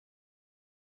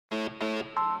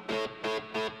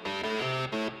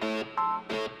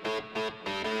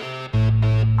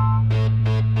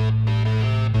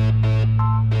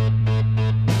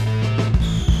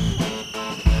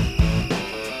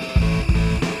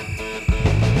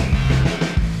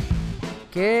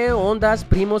¿Qué ondas,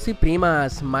 primos y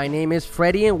primas? My name is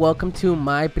Freddie, and welcome to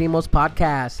My Primos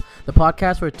Podcast, the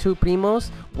podcast where two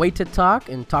primos wait to talk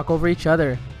and talk over each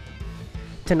other.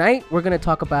 Tonight, we're going to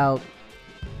talk about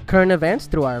current events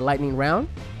through our lightning round.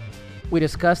 We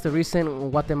discuss the recent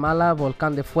Guatemala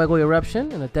Volcán de Fuego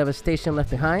eruption and the devastation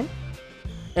left behind.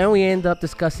 And we end up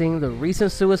discussing the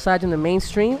recent suicides in the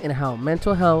mainstream and how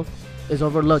mental health is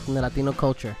overlooked in the Latino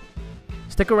culture.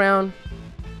 Stick around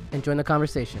and join the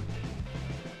conversation.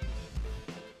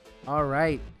 All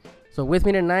right. So with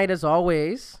me tonight, as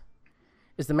always,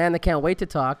 is the man that can't wait to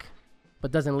talk,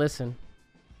 but doesn't listen.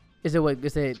 Is it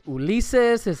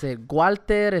Ulises? Is it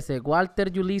Walter? Is it Walter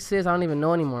Ulises? I don't even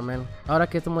know anymore, man. Ahora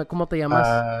que ¿cómo te llamas?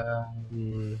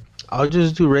 I'll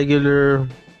just do regular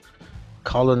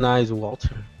colonized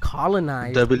Walter.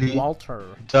 Colonized Walter.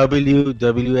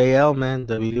 WAL, man.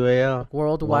 WAL.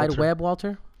 World Wide Web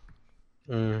Walter?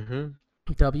 Mm-hmm.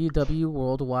 WW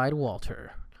World Wide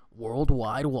Walter.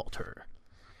 Worldwide Walter.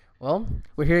 Well,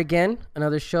 we're here again.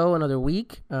 Another show, another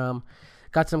week.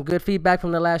 Got some good feedback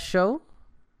from the last show.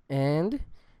 And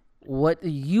what do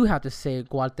you have to say,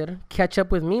 Walter? Catch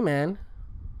up with me, man.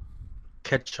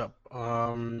 Catch up.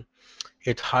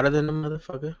 It's hotter than a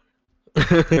motherfucker.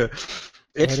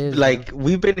 It's like man.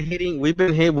 we've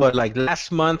been hit what, like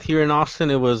last month here in Austin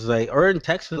it was like, or in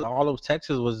Texas, all of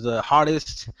Texas was the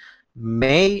hottest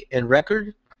May in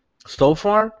record so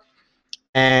far.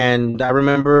 And I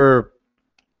remember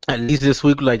at least this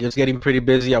week, like, it's getting pretty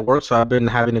busy at work, so I've been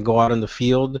having to go out in the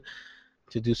field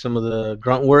to do some of the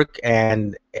grunt work,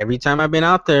 and every time I've been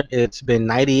out there, it's been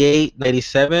 98,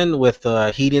 97 with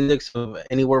a heat index of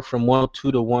anywhere from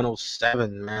 102 to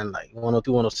 107, man, like 102,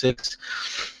 106.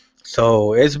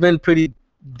 So it's been pretty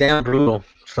damn brutal.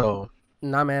 So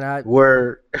nah, man,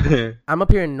 I'm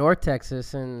up here in North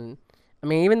Texas, and I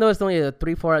mean, even though it's only a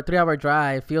 3-hour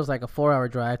drive, it feels like a 4-hour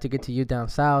drive to get to you down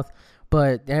south.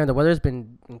 But damn, the weather's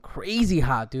been crazy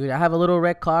hot, dude. I have a little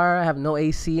red car. I have no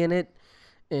AC in it,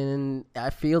 and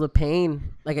I feel the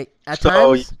pain. Like at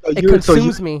times, it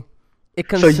consumes me. It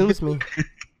consumes me.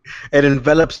 It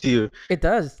envelops you. It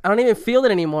does. I don't even feel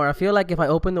it anymore. I feel like if I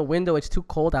open the window, it's too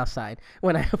cold outside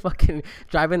when I fucking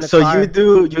drive in the car.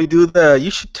 So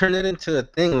you should turn it into a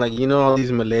thing. Like, you know, all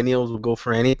these millennials will go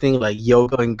for anything like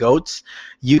yoga and goats.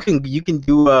 You can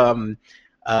do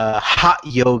hot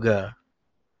yoga.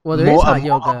 Well, there is hot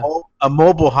yoga. A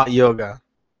mobile hot yoga.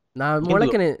 Nah, more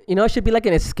like it should be like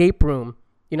an escape room.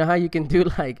 You know how you can do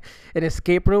like an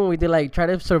escape room? We did like try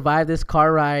to survive this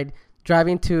car ride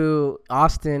driving to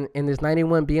Austin in this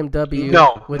 91 BMW.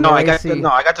 I got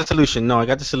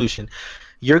the solution.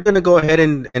 You're gonna go ahead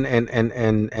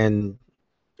and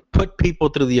put people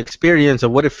through the experience of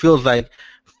what it feels like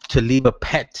to leave a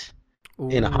pet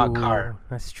in a hot car.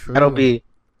 That's true.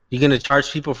 You're gonna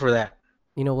charge people for that.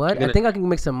 You know what? I think I can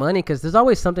make some money because there's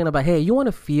always something about, hey, you want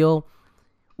to feel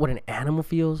what an animal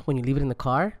feels when you leave it in the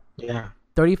car? Yeah.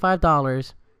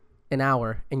 $35 an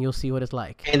hour, and you'll see what it's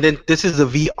like. And then this is the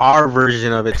VR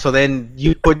version of it. So then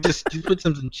you put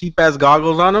some cheap ass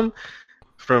goggles on them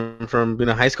from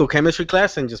high school chemistry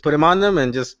class, and just put them on them,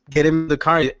 and just get him in the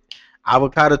car.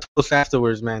 Avocado toast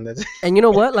afterwards, man. And you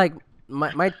know what? Like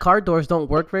my car doors don't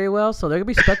work very well, so they're gonna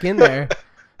be stuck in there.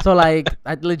 So like,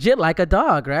 I legit like a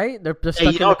dog, right? They're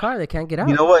stuck in the car. They can't get out.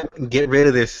 You know what? Get rid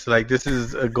of this. Like, this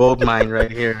is a gold mine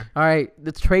right here. All right,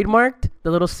 it's trademarked.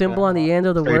 The little symbol on the end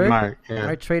of the word. Yeah. All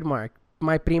right, trademark.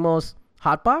 My Primo's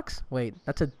hot box. Wait,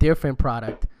 that's a different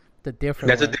product. That's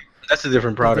a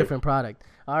different product.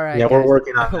 All right. Yeah, guys, we're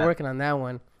working on that. We're working on that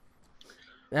one.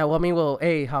 Now,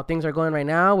 hey, how things are going right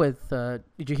now with?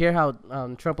 Did you hear how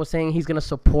Trump was saying he's gonna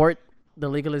support the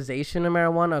legalization of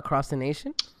marijuana across the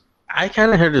nation? I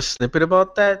kind of heard a snippet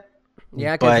about that.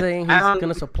 Yeah, because he's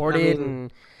gonna support it,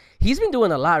 and he's been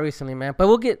doing a lot recently, man. But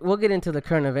we'll get into the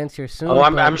current events here soon. Oh,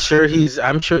 I'm sure he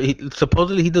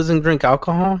supposedly he doesn't drink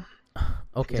alcohol.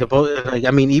 Okay.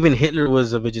 Even Hitler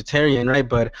was a vegetarian, right?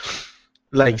 But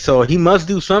like, so he must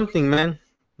do something, man.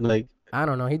 Like, I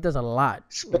don't know. He does a lot,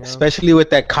 especially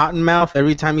with that cotton mouth.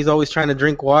 Every time he's always trying to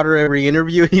drink water. Every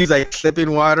interview, he's like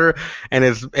sipping water, and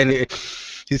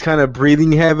he's kind of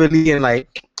breathing heavily and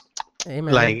like. Hey,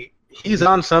 man, like, he's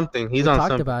on something. We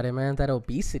talked about it, man. That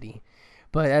obesity,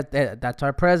 but that's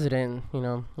our president, you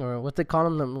know, or what they call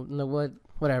him.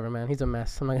 Whatever, man. He's a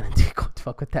mess. I'm not gonna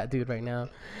fuck with that dude right now.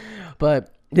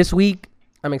 But this week,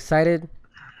 I'm excited.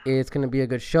 It's gonna be a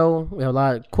good show. We have a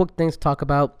lot of quick things to talk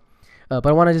about. But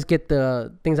I want to just get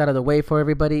the things out of the way for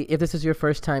everybody. If this is your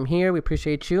first time here, we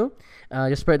appreciate you.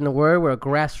 Just spreading the word. We're a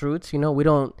grassroots. You know, we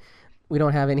don't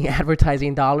have any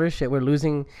advertising dollars. Shit, we're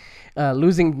losing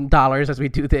dollars as we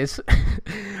do this.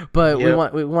 But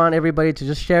we want everybody to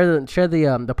just share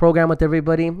the program with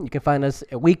everybody. You can find us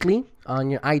weekly on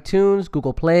your iTunes,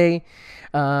 Google Play,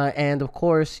 and of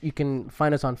course you can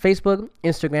find us on Facebook,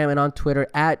 Instagram, and on Twitter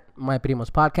at My Primos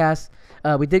Podcast.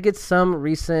 We did get some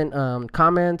recent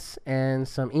comments and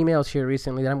some emails here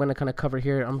recently that I'm going to kind of cover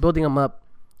here. I'm building them up,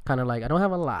 kind of like I don't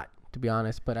have a lot to be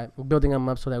honest, but I'm building them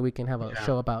up so that we can have a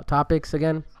show about topics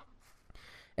again.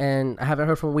 And I haven't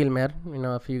heard from Wilmer. You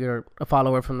know, if you're a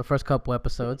follower from the first couple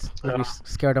episodes, we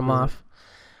scared him off.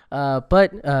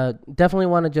 But definitely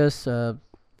want to just have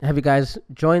you guys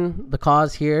join the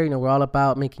cause here. You know, we're all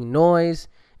about making noise,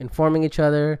 informing each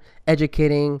other,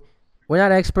 educating. We're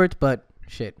not experts, but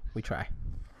shit, we try.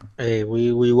 Hey,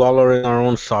 we wallow in our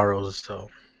own sorrows, so.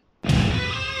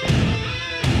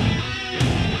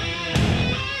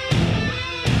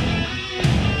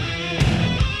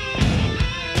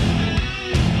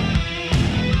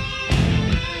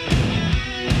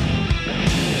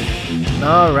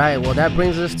 All right, well, that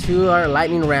brings us to our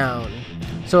lightning round.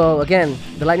 So again,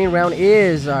 the lightning round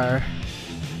is our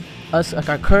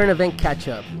current event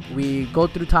catch-up. We go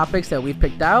through topics that we've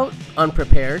picked out,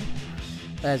 unprepared,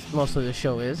 as most of the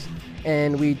show is,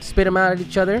 and we spit them out at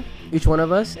each other. Each one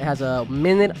of us has a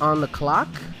minute on the clock.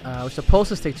 We're supposed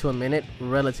to stick to a minute,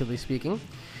 relatively speaking.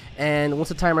 And once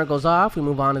the timer goes off, we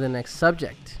move on to the next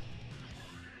subject.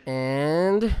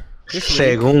 And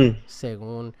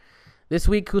this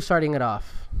week, who's starting it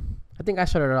off? I think I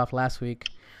started it off last week.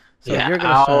 So yeah,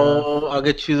 I'll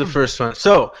get you the first one.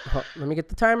 So let me get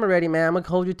the timer ready, man. I'm gonna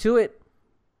hold you to it.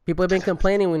 People have been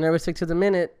complaining we never stick to the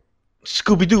minute.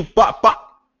 Scooby-Doo, bop,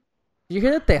 bop. Did you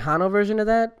hear the Tejano version of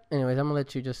that? Anyways, I'm gonna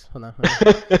let you just hold on.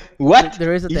 What?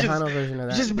 There is a Tejano version of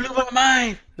that. You just blew my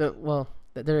mind.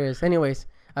 There is. Anyways,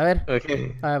 a ver.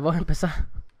 Okay. All right, voy a empezar.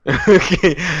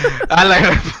 Okay. I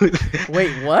like.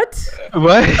 Wait, what?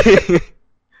 What?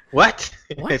 What?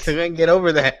 It's gonna get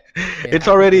over that. Yeah. It's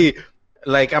already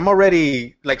like I'm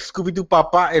already like Scooby-Doo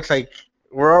Papa. It's like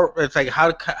it's like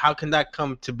how can that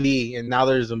come to be? And now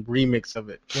there's a remix of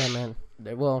it. Yeah, man.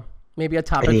 Well, maybe a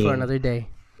topic for another day.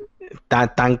 Tan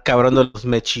cabrón de los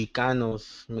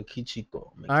mexicanos,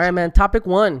 Mexico. All right, man. Topic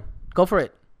 1. Go for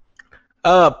it.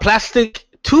 Plastic.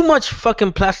 Too much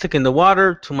fucking plastic in the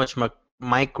water. Too much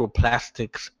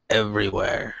microplastics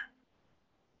everywhere.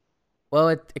 Well,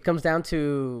 it comes down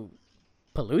to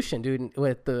pollution, dude.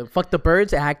 With the Fuck the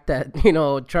Birds Act that,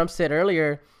 Trump said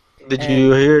earlier. Did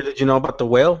you know about the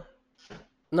whale?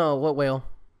 No, what whale?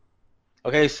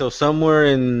 Okay, so somewhere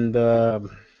in the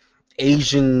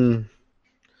Asian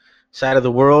side of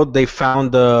the world, they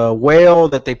found a whale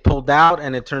that they pulled out,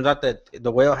 and it turns out that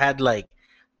the whale had like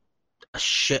a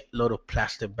shitload of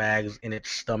plastic bags in its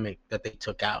stomach that they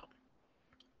took out.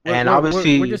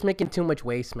 Obviously, we're just making too much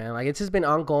waste, man. Like, it's just been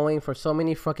ongoing for so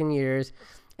many fucking years,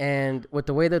 and with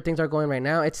the way that things are going right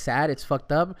now, it's sad, it's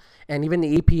fucked up. And even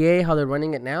the EPA, how they're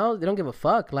running it now, they don't give a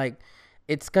fuck. Like,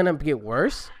 it's gonna get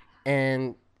worse,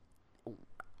 and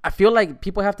I feel like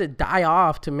people have to die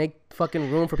off to make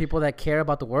fucking room for people that care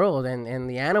about the world and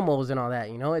the animals and all that.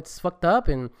 It's fucked up,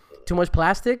 and too much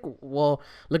plastic. Well,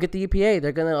 look at the EPA.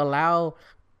 They're gonna allow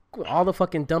all the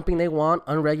fucking dumping they want,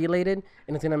 unregulated,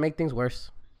 and it's gonna make things worse.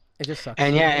 It just sucks.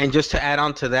 And just to add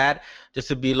on to that, just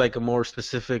to be like a more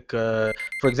specific, for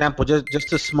example,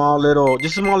 just a small little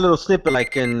snippet,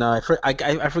 like in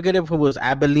I forget if it was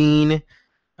Abilene,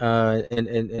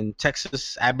 in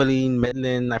Texas, Abilene,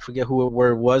 Midland, I forget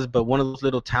where it was, but one of those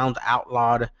little towns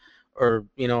outlawed or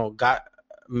got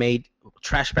made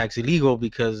trash bags illegal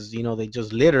because they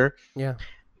just litter. Yeah.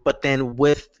 But then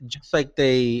with just like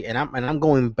I'm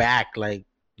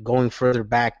going further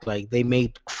back, like they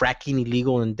made fracking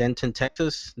illegal in Denton,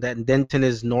 Texas. That Denton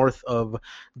is north of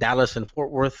Dallas and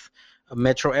Fort Worth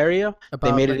metro area.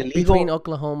 They made it illegal between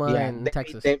Oklahoma and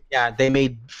Texas. They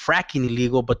made fracking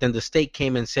illegal, but then the state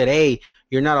came and said, "Hey,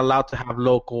 you're not allowed to have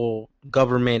local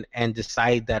government and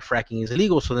decide that fracking is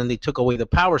illegal." So then they took away the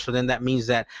power. So then that means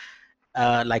that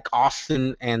like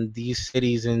Austin and these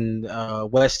cities in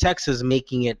West Texas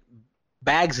making it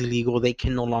bags illegal, they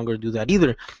can no longer do that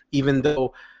either, even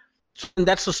though. And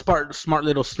that's a smart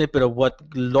little snippet of what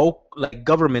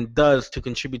government does to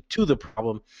contribute to the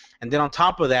problem. And then on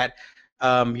top of that,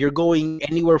 you're going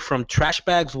anywhere from trash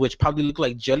bags, which probably look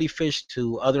like jellyfish,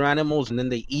 to other animals, and then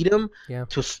they eat them,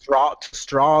 to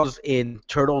straws in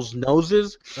turtles'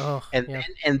 noses,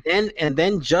 and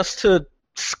then just to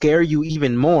scare you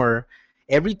even more,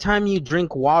 every time you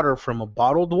drink water from a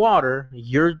bottled water,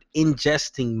 you're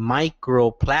ingesting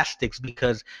microplastics,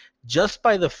 because just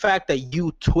by the fact that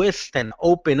you twist and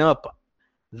open up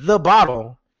the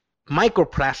bottle,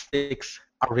 microplastics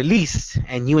are released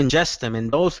and you ingest them,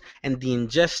 and the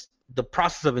the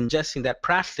process of ingesting that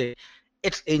plastic,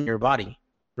 it's in your body,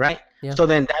 right? Yeah. So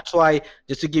then that's why,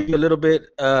 just to give you a little bit,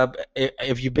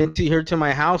 if you've been here to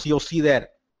my house, you'll see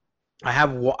that I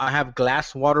have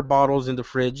glass water bottles in the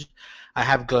fridge. I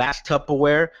have glass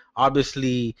Tupperware.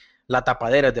 Obviously, la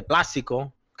tapadera de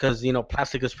plástico, because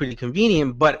plastic is pretty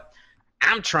convenient. But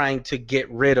I'm trying to get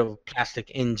rid of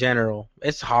plastic in general.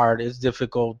 It's hard. It's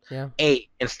difficult. Yeah.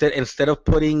 Instead of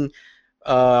putting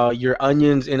your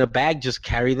onions in a bag, just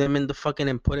carry them in the fucking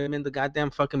and put them in the goddamn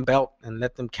fucking belt and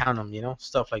let them count them.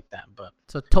 Stuff like that. But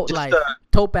so tote life,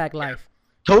 tote bag life.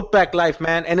 Tote bag life,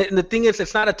 man. And the thing is,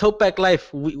 it's not a tote bag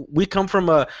life. We come from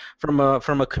a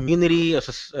community,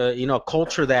 a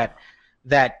culture that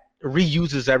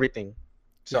reuses everything.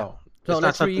 So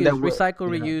let's reuse, recycle,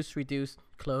 reuse, reduce,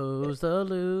 close the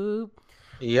loop.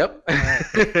 Yep.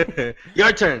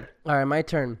 Your turn. All right, my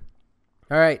turn.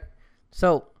 All right.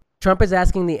 So Trump is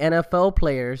asking the NFL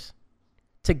players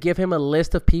to give him a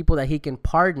list of people that he can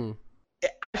pardon.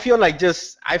 I feel like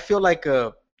it's like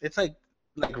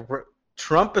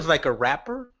Trump is like a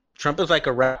rapper.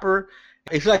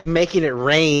 It's like making it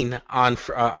rain on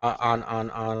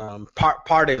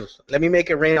pardons. Let me make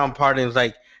it rain on pardons.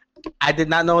 Like, I did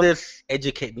not know this.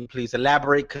 Educate me, please.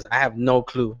 Elaborate, because I have no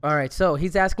clue. All right, so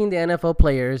he's asking the NFL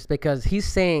players because he's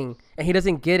saying, and he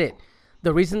doesn't get it,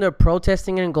 the reason they're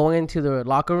protesting and going into the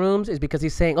locker rooms is because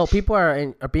he's saying, people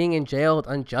are being jailed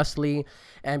unjustly,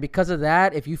 and because of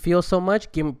that, if you feel so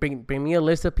much, bring me a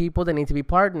list of people that need to be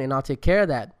pardoned, and I'll take care of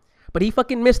that. But he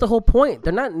fucking missed the whole point.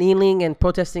 They're not kneeling and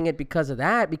protesting it because of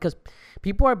that, because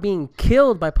people are being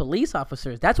killed by police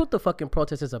officers. That's what the fucking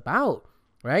protest is about,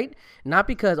 right? Not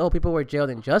because, people were jailed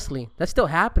unjustly. That's still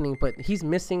happening, but he's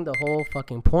missing the whole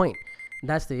fucking point.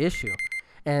 That's the issue.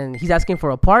 And he's asking for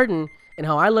a pardon, and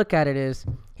how I look at it is,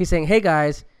 he's saying, hey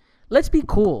guys, let's be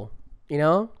cool.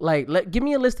 Give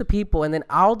me a list of people, and then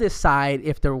I'll decide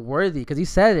if they're worthy, because he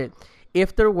said it,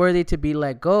 if they're worthy to be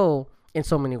let go, in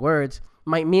so many words,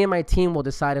 me and my team will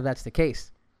decide if that's the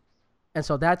case. And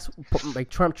so that's like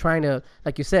Trump trying to,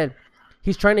 like you said,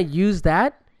 he's trying to use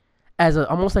that as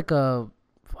almost like a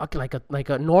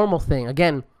normal thing.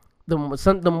 Again,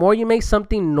 the more you make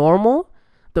something normal,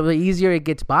 the easier it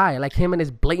gets by. Like him and his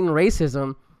blatant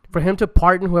racism, for him to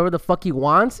pardon whoever the fuck he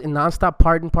wants and nonstop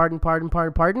pardon,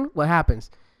 what happens?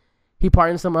 He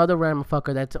pardons some other random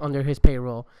fucker that's under his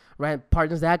payroll, right?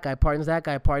 Pardons that guy.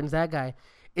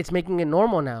 It's making it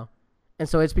normal now. And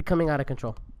so it's becoming out of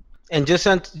control. And just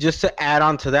to add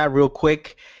on to that real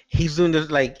quick, he's doing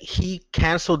this, like, he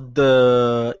canceled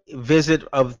the visit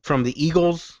from the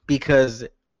Eagles because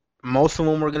most of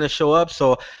them were going to show up.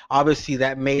 So obviously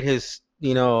that made his,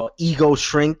 ego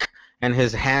shrink and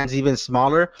his hands even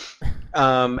smaller.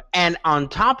 And on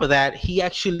top of that, he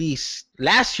actually,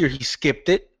 last year he skipped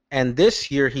it. And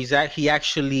this year he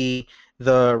actually,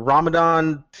 the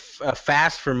Ramadan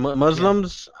fast for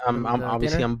Muslims.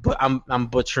 I'm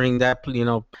butchering that.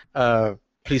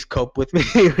 Please cope with me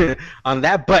on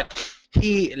that. But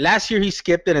last year he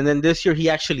skipped it, and then this year he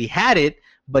actually had it,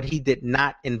 but he did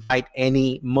not invite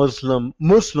any Muslim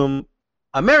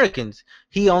Americans.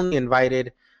 He only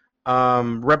invited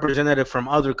representative from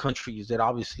other countries that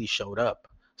obviously showed up.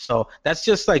 So that's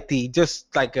this is like the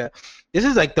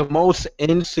most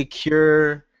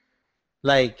insecure.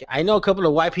 Like, I know a couple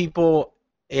of white people,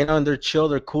 and they're chill,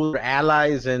 they're cool, they're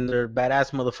allies, and they're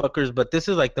badass motherfuckers. But this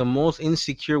is like the most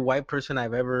insecure white person I've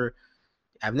never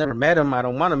met him. I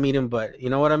don't want to meet him, but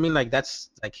you know what I mean? Like, that's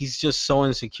like, he's just so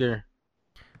insecure.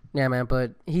 Yeah, man.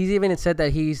 But he's even said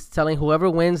that he's telling whoever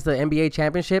wins the NBA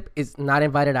championship is not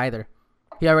invited either.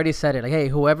 He already said it. Like, hey,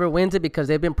 whoever wins it, because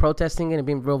they've been protesting and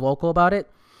being real vocal about it.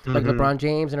 Like LeBron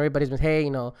James and everybody's been, hey,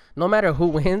 no matter who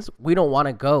wins, we don't want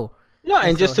to go. No,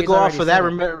 and just to go off of that,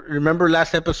 remember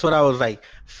last episode I was like,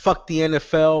 fuck the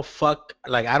NFL,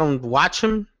 like, I don't watch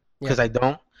them because I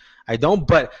don't,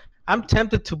 but I'm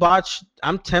tempted to watch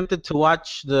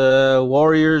the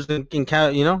Warriors and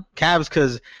Cavs,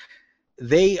 because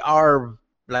they are,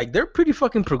 like, they're pretty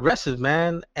fucking progressive,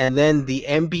 man. And then the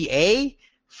NBA,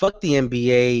 fuck the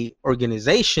NBA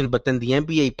organization, but then the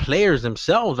NBA players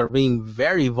themselves are being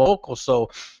very vocal.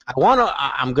 So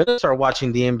I'm gonna start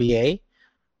watching the NBA.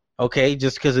 Okay,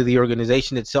 just because of the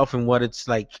organization itself and what it's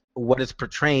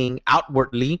portraying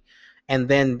outwardly. And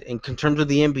then in terms of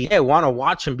the NBA, I want to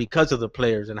watch them because of the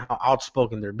players and how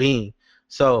outspoken they're being.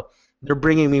 So they're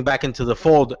bringing me back into the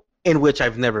fold, in which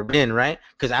I've never been, right?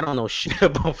 Because I don't know shit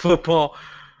about football.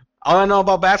 All I know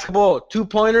about basketball,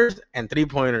 2-pointers and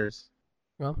 3-pointers.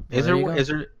 Well, is there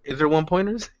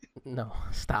 1-pointers? No,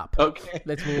 stop. Okay.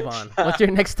 Let's move on. What's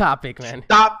your next topic, man?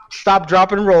 Stop,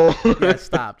 drop, and roll. Yeah,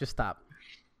 stop. Just stop.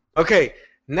 Okay,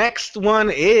 Next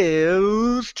one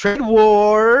is trade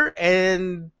war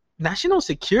and national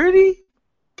security.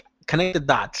 Connect the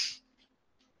dots.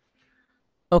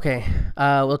 Okay.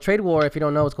 Well, trade war, if you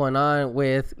don't know what's going on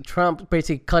with Trump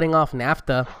basically cutting off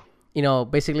NAFTA,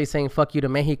 basically saying fuck you to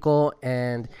Mexico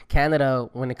and Canada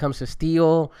when it comes to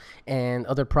steel and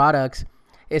other products,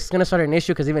 it's going to start an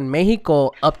issue because even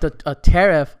Mexico upped a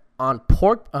tariff on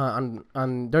pork. On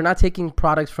they're not taking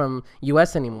products from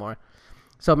U.S. anymore.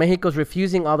 So Mexico's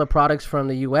refusing all the products from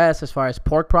the U.S. as far as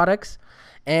pork products,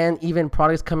 and even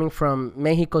products coming from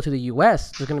Mexico to the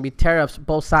U.S. There's going to be tariffs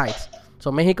both sides.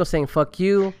 So Mexico saying fuck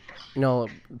you,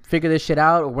 figure this shit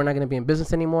out, or we're not going to be in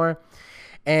business anymore.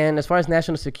 And as far as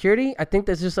national security, I think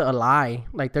that's just a lie.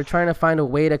 Like, they're trying to find a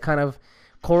way to kind of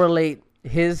correlate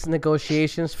his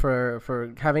negotiations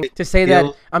for having to say that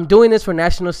I'm doing this for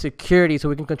national security so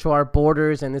we can control our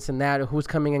borders and this and that, who's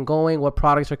coming and going, what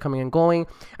products are coming and going.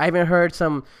 I even heard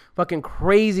some fucking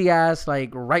crazy ass like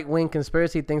right-wing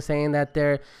conspiracy thing saying that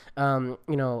they're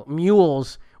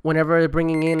mules whenever they're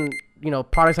bringing in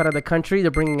products out of the country,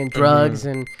 they're bringing in drugs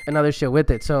and other shit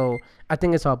with it. So I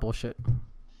think it's all bullshit.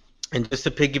 And just to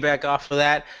piggyback off of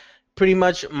that, pretty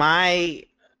much my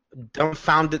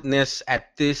dumbfoundedness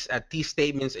at these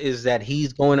statements is that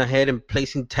he's going ahead and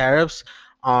placing tariffs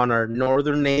on our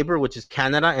northern neighbor, which is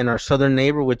Canada, and our southern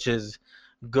neighbor, which is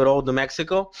good old New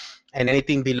Mexico, and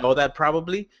anything below that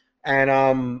probably.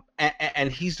 And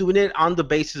he's doing it on the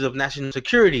basis of national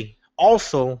security.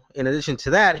 Also, in addition to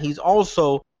that, he's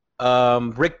also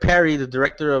Rick Perry, the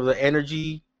director of the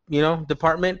energy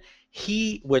department.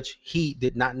 Which he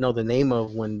did not know the name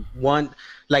of when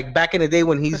like back in the day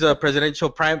when he's a presidential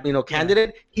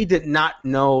candidate, he did not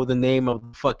know the name of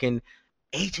the fucking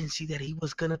agency that he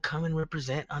was gonna come and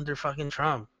represent under fucking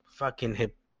Trump. Fucking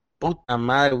hip. Puta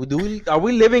madre. Are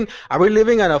we living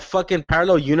in a fucking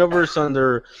parallel universe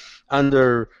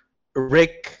under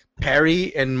Rick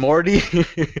Perry and Morty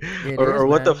or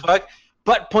what the fuck?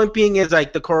 But point being is,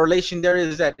 like, the correlation there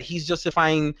is that he's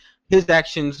justifying his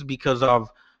actions because of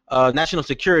national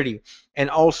security, and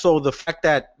also the fact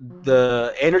that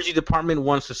the energy department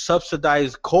wants to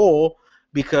subsidize coal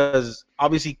because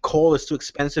obviously coal is too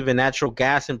expensive and natural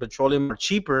gas and petroleum are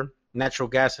cheaper. Natural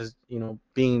gas is,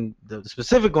 being the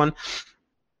specific one,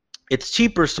 it's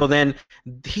cheaper. So then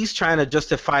he's trying to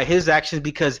justify his actions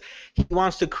because he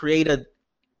wants to create a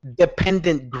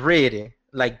dependent grid,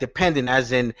 like dependent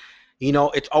as in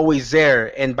it's always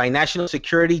there. And by national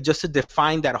security, just to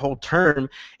define that whole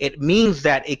term, it means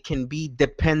that it can be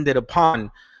depended upon.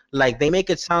 Like, they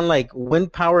make it sound like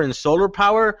wind power and solar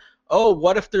power. Oh,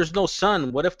 what if there's no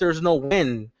sun? What if there's no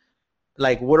wind?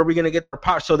 Like, what are we going to get our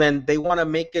power? So then they want to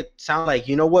make it sound like,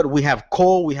 we have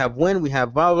coal, we have wind, we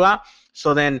have blah, blah.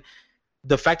 So then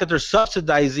the fact that they're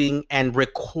subsidizing and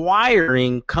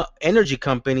requiring energy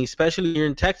companies, especially here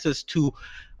in Texas, to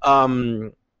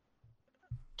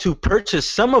purchase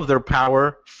some of their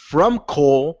power from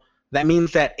coal, that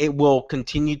means that it will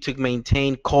continue to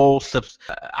maintain coal, sustain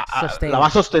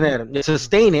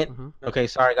it. Okay,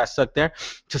 sorry, I got stuck there.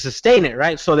 To sustain it,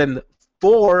 right? So then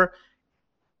or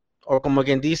como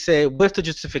quien dice, with the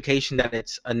justification that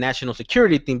it's a national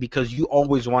security thing because you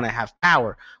always want to have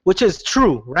power, which is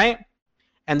true, right?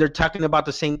 And they're talking about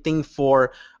the same thing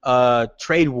for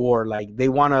trade war. Like, they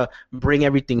want to bring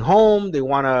everything home. They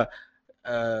want to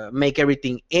make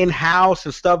everything in-house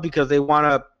and stuff because they want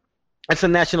to. It's a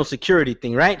national security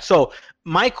thing, right? So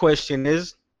my question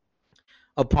is,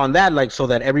 upon that, like, so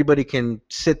that everybody can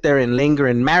sit there and linger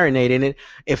and marinate in it,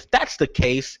 if that's the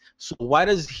case, so why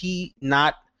does he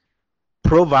not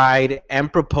provide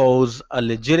and propose a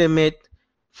legitimate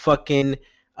fucking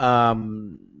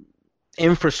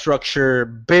infrastructure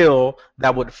bill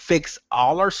that would fix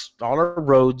all our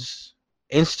roads,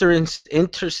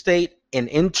 interstate and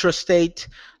intrastate,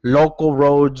 local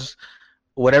roads,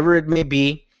 whatever it may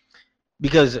be?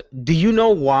 Because do you know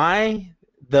why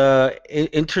the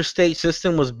interstate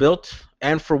system was built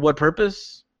and for what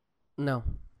purpose? No.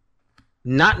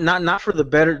 Not for the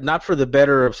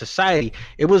better of society.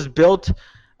 It was built,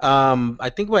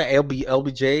 I think by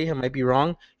LBJ. I might be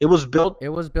wrong. It was built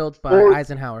by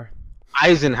Eisenhower.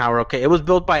 Okay. It was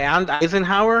built by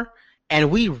Eisenhower,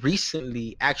 and we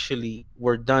recently actually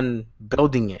were done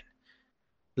building it.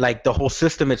 Like, the whole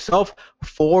system itself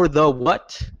for the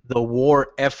war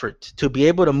effort, to be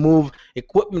able to move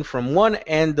equipment from one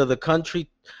end of the country,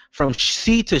 from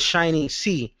sea to shining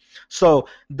sea. So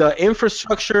the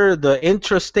infrastructure, the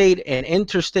intrastate and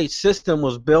interstate system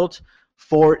was built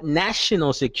for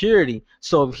national security.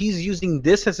 So if he's using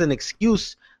this as an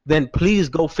excuse, then please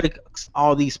go fix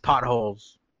all these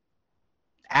potholes.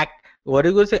 Act what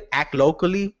is it? Act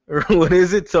locally or what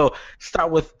is it? So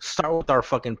start with our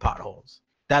fucking potholes.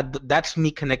 That's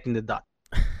me connecting the dots.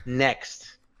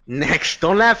 Next.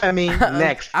 Don't laugh at me.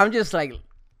 Next. I'm just like,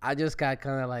 I just got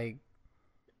kind of like.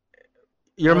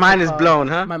 Your mind is blown,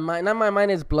 huh? Not my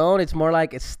mind is blown. It's more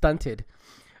like it's stunted.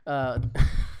 Nah,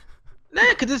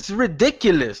 because it's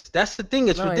ridiculous. That's the thing.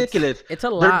 It's ridiculous. It's a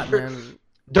lot, man.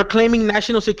 They're claiming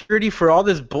national security for all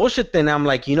this bullshit. Then I'm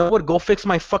like, you know what? Go fix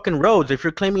my fucking roads. If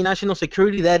you're claiming national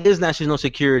security, that is national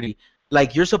security.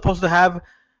 Like, you're supposed to have,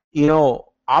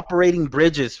 operating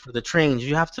bridges for the trains.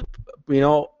 You have to,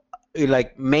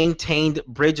 like, maintained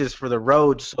bridges for the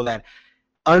roads so that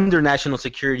under national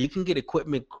security you can get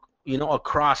equipment,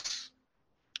 across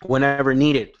whenever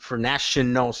needed for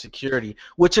national security,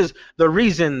 which is the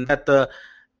reason that the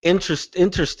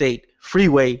interstate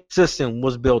freeway system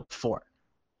was built for.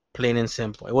 Plain and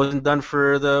simple. It wasn't done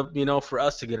for for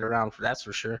us to get around. That's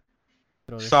for sure.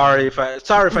 Sorry if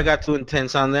I got too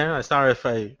intense on there. I'm sorry if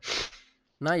I.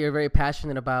 No, you're very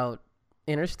passionate about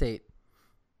interstate.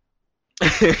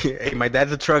 Hey, my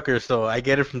dad's a trucker, so I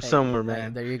get it from somewhere,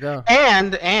 man. There you go.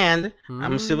 And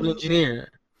I'm a civil engineer.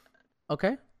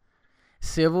 Okay.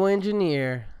 Civil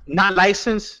engineer. Not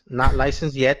licensed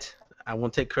yet. I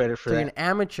won't take credit for that. You're an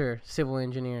amateur civil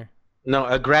engineer. No,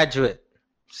 a graduate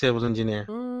civil engineer.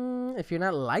 If you're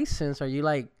not licensed, are you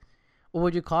like, what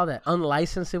would you call that?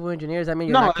 Unlicensed civil engineer? Does that mean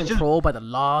you're not controlled by the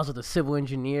laws of the civil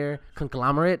engineer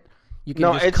conglomerate? You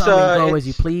can just come and go as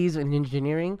you please in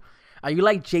engineering? Are you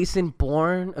like Jason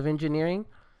Bourne of engineering?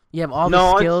 You have all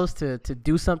the skills to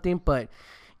do something, but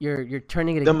you're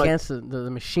turning it against the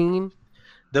machine?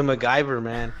 The MacGyver,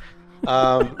 man.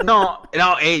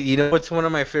 No, hey, you know what's one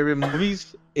of my favorite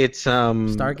movies? It's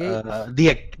Stargate?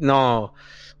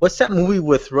 What's that movie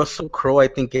with Russell Crowe? I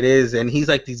think it is, and he's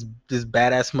like this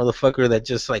badass motherfucker that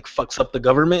just like fucks up the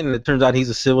government, and it turns out he's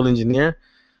a civil engineer.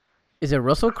 Is it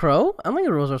Russell Crowe? I don't think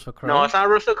it was Russell Crowe. No, it's not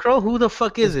Russell Crowe. Who the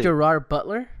fuck is it? Gerard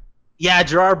Butler? Yeah,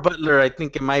 Gerard Butler, I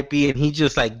think it might be, and he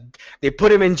just like they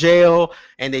put him in jail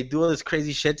and they do all this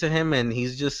crazy shit to him, and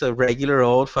he's just a regular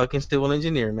old fucking civil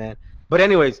engineer, man. But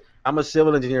anyways, I'm a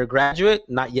civil engineer graduate,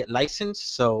 not yet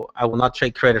licensed, so I will not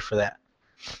take credit for that.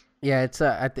 Yeah, it's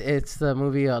the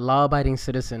movie Law Abiding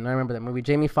Citizen. I remember that movie.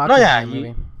 Jamie Foxx. Oh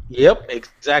yeah, yep,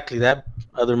 exactly. That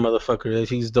other motherfucker,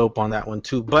 he's dope on that one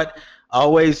too. But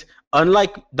always,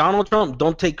 unlike Donald Trump,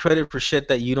 don't take credit for shit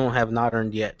that you don't have not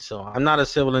earned yet. So I'm not a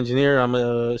civil engineer. I'm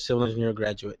a civil engineer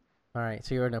graduate. All right,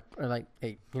 so you're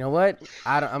hey, you know what?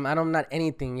 I'm not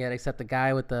anything yet except the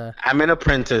guy with the. I'm an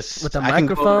apprentice with a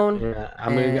microphone.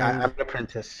 I'm an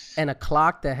apprentice and a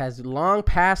clock that has long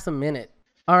passed a minute.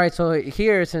 All right, so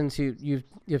here, since you've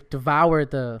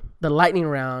devoured the lightning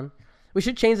round, we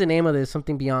should change the name of this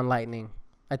something beyond lightning.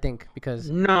 I think because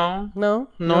no, it's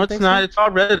not. So? It's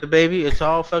all relative, baby. It's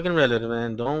all fucking relative,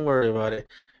 man. Don't worry about it.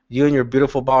 You and your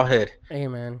beautiful bald head. Hey,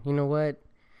 man. You know what?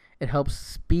 It helps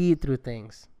speed through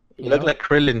things. You look like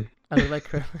Krillin. I look like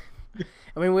Krillin.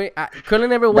 I mean, Krillin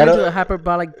never went into a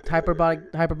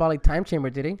hyperbolic time chamber,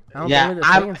 did he?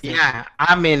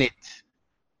 I'm in it.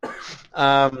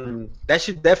 That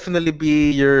should definitely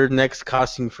be your next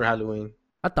costume for Halloween.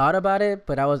 I thought about it,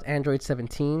 but I was Android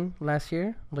 17 last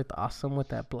year. Looked awesome with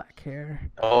that black hair.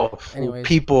 Oh, anyways.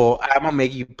 People, I'm gonna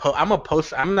make you post. I'm gonna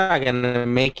post. I'm not gonna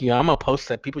make you. I'm gonna post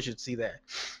that. People should see that.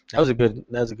 That's a good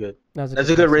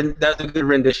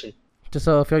rendition. Just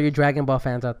so for you Dragon Ball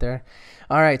fans out there.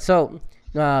 All right, so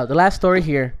the last story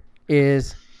here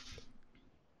is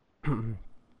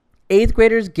 8th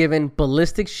graders given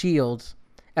ballistic shields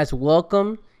as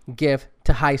welcome gift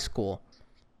to high school.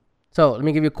 So let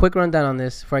me give you a quick rundown on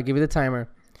this before I give you the timer.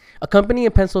 A company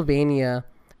in Pennsylvania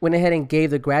went ahead and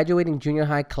gave the graduating junior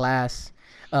high class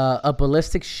a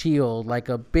ballistic shield, like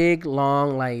a big,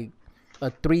 long, like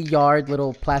a 3-yard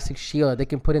little plastic shield that they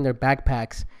can put in their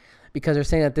backpacks because they're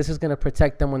saying that this is going to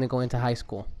protect them when they go into high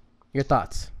school. Your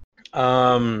thoughts?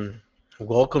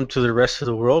 Welcome to the rest of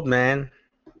the world, man.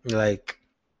 Like,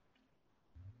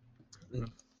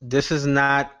 this is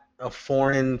not a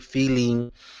foreign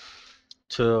feeling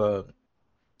to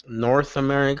North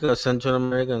America, Central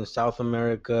America, and South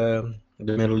America,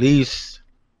 the Middle East,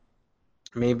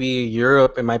 maybe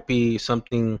Europe. It might be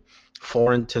something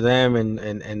foreign to them,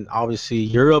 and obviously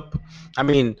Europe. I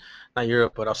mean, not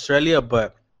Europe, but Australia.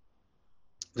 But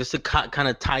just to kind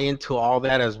of tie into all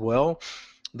that as well,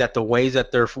 that the ways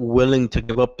that they're willing to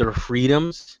give up their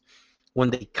freedoms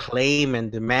when they claim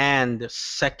and demand the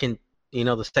Second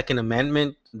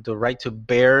Amendment, the right to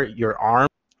bear your arms.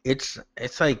 It's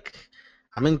like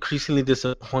I'm increasingly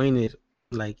disappointed,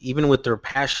 like even with their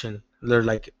passion, their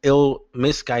like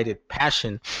misguided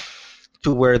passion,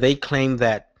 to where they claim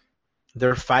that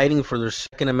they're fighting for their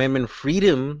Second Amendment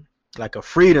freedom, like a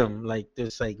freedom, like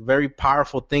this like very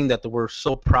powerful thing that we're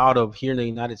so proud of here in the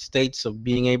United States, of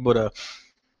being able to,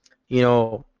 you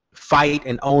know, fight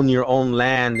and own your own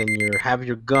land, and you have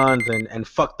your guns, and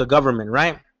fuck the government,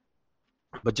 right?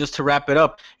 But just to wrap it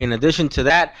up, in addition to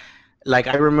that, like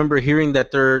I remember hearing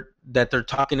that they're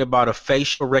talking about a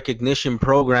facial recognition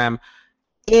program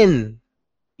in,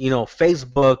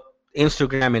 Facebook,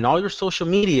 Instagram, and all your social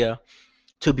media,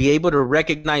 to be able to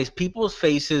recognize people's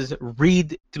faces,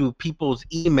 read through people's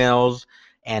emails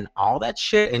and all that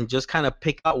shit, and just kind of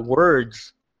pick out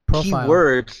words, Profile.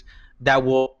 keywords that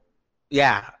will,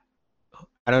 yeah.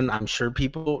 I'm sure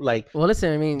people like. Well,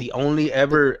 listen, I mean, They're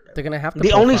gonna have to.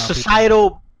 The only profile societal,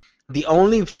 people. the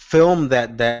only film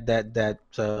that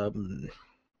 ¿cómo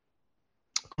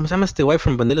se llama este guy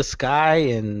from Vanilla Sky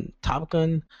and Top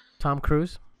Gun? Tom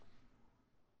Cruise.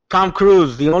 Tom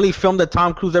Cruise. The only film that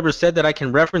Tom Cruise ever said that I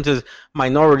can reference is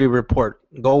Minority Report.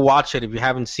 Go watch it if you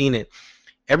haven't seen it.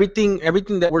 Everything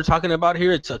that we're talking about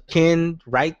here, it's akin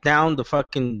right down the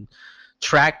fucking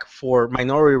track for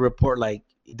Minority Report. Like,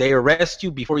 they arrest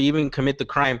you before you even commit the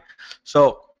crime.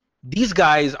 So these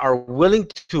guys are willing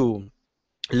to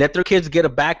let their kids get a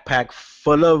backpack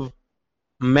full of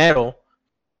metal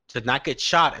to not get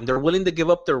shot, and they're willing to give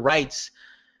up their rights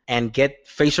and get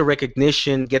facial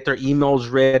recognition, get their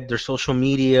emails read, their social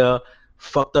media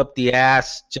fucked up the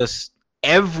ass, just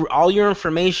all your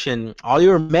information, all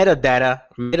your metadata,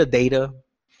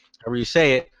 however you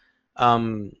say it,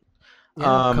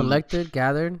 Collected,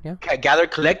 gathered, yeah.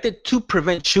 Collected to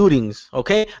prevent shootings.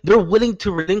 Okay, they're willing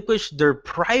to relinquish their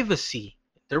privacy.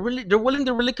 They're willing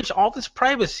to relinquish all this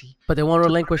privacy. But they won't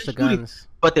relinquish the guns.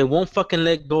 But they won't fucking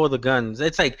let go of the guns.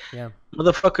 It's like,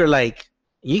 motherfucker, like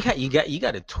you got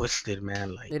it twisted,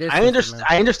 man. Like,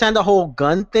 I understand the whole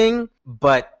gun thing,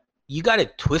 but you got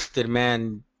it twisted,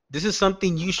 man. This is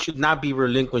something you should not be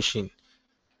relinquishing.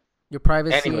 Your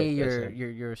privacy,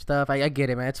 your stuff. I get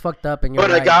it, man. It's fucked up, and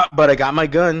I got my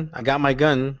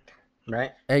gun.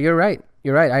 Right? You're right.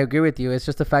 You're right. I agree with you. It's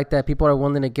just the fact that people are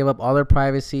willing to give up all their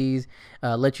privacies,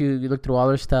 let you look through all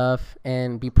their stuff,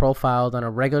 and be profiled on a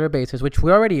regular basis, which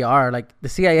we already are. Like, the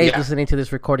CIA is listening to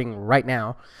this recording right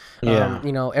now. Yeah.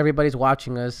 Everybody's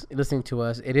watching us, listening to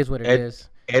us. It is what it is.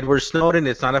 Edward Snowden,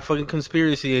 it's not a fucking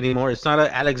conspiracy anymore. It's not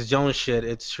a Alex Jones shit.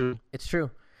 It's true. It's true.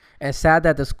 And it's sad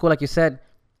that the school, like you said,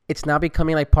 it's now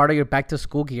becoming like part of your back to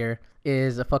school gear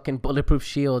is a fucking bulletproof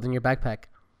shield in your backpack.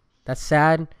 That's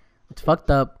sad. It's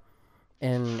fucked up.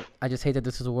 And I just hate that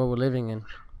this is the world we're living in.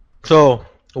 So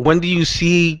when do you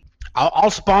see?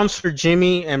 I'll sponsor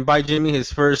Jimmy and buy Jimmy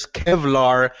his first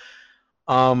Kevlar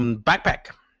backpack.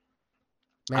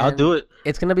 Man, I'll do it.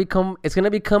 It's gonna become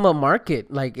a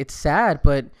market. Like, it's sad,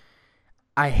 but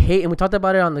I hate. And we talked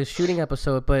about it on the shooting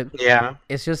episode. But yeah,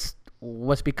 it's just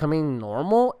what's becoming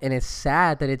normal, and it's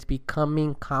sad that it's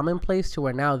becoming commonplace to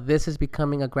where now this is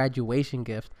becoming a graduation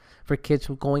gift for kids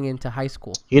going into high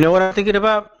school. You know what I'm thinking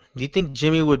about? Do you think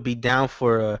Jimmy would be down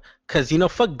for cause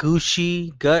fuck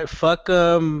Gucci, fuck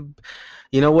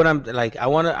you know what I'm like?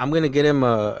 I'm gonna get him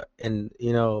I'm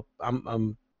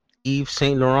Yves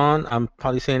Saint Laurent. I'm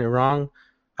probably saying it wrong.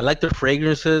 I like their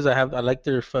fragrances. I like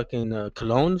their fucking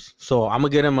colognes. So I'm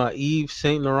gonna get him a Yves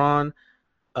Saint Laurent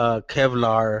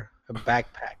Kevlar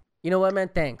backpack. You know what, man?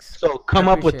 Thanks. So come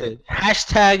up with it.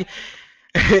 Hashtag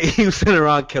Yves Saint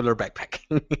Laurent Kevlar backpack.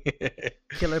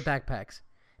 Killer backpacks.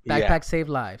 Backpacks save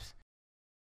lives.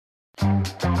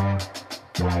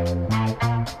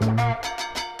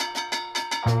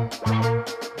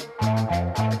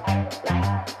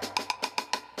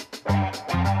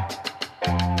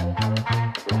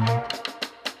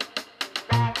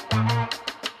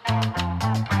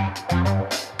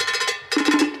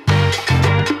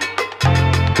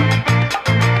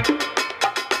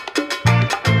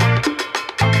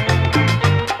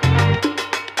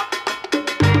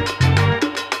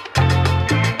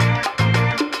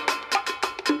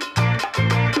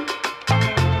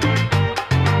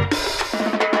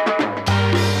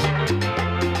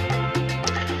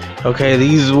 Okay,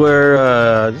 these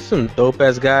were some dope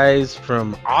ass guys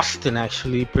from Austin,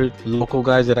 actually, pretty local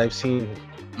guys that I've seen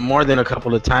more than a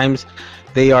couple of times.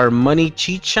 They are Money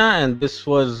Chicha, and this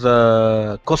was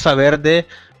Cosa Verde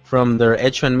from their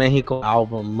Hecho en Mexico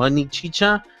album, Money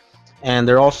Chicha. And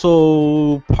they're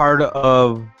also part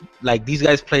of, like, these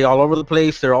guys play all over the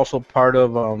place. They're also part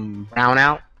of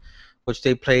Brownout, which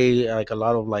they play like a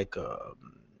lot of like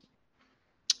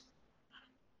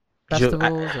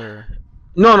festivals or.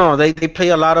 No, they play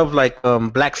a lot of like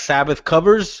Black Sabbath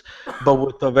covers, but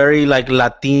with a very like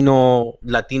Latino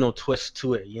twist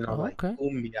to it, like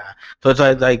cumbia. So it's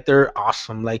like they're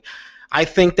awesome. Like I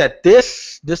think that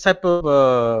this type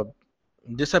of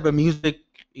music,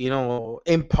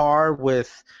 in par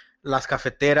with Las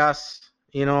Cafeteras,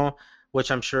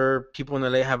 which I'm sure people in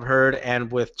LA have heard,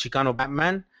 and with Chicano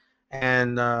Batman,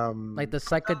 and Like the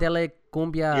psychedelic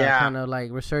cumbia yeah. kind of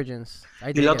like resurgence.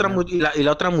 I Y la dig it, otra man. y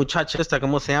la otra muchacha esta,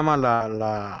 ¿cómo se llama?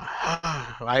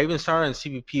 I even saw her in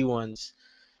CBP once.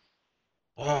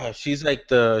 She's like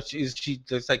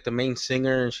she's like the main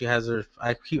singer, and she has her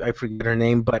I forget her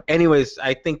name, but anyways,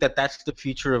 I think that that's the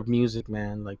future of music,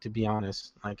 man. Like, to be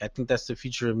honest, like I think that's the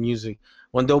future of music.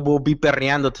 One day we'll be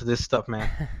perreando to this stuff, man.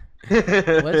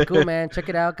 Well, it's cool, man. Check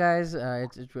it out, guys.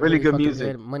 It's Really really good fucking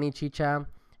music. good. Money Chicha,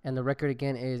 and the record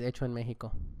again is Hecho en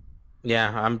Mexico.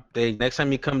 Yeah, next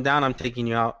time you come down, I'm taking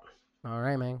you out. All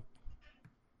right, man.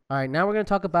 All right, now we're gonna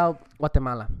talk about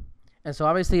Guatemala. And so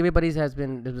obviously everybody has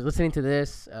been listening to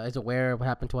this, is aware of what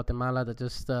happened to Guatemala, that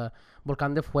just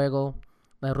Volcán de Fuego,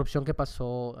 la erupción que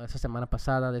pasó esa semana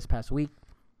pasada, this past week.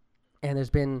 And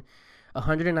there's been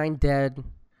 109 dead.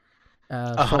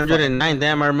 So 109.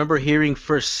 Damn, I remember hearing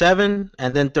first 7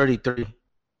 and then 33.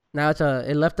 Now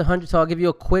it left 100. So I'll give you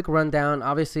a quick rundown.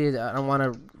 Obviously, I don't want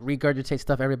to regurgitate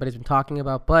stuff everybody's been talking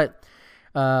about, but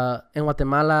in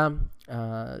Guatemala,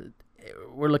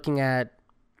 we're looking at.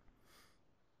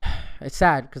 It's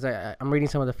sad because I'm reading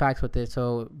some of the facts with it,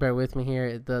 so bear with me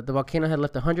here. The volcano had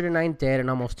left 109 dead and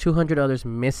almost 200 others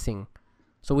missing.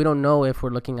 So we don't know if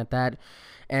we're looking at that.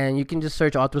 And you can just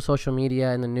search all through social media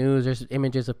and the news. There's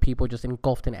images of people just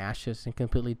engulfed in ashes and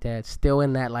completely dead, still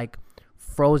in that like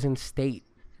frozen state.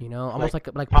 Almost like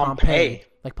Pompeii.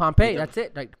 Like Pompeii, that's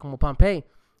it. Like como Pompeii.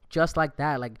 Just like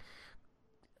that. Like,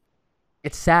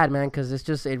 it's sad, man, because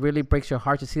it really breaks your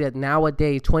heart to see that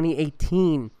nowadays,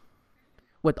 2018,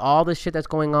 with all the shit that's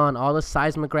going on, all the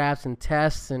seismographs and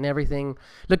tests and everything.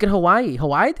 Look at Hawaii.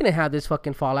 Hawaii didn't have this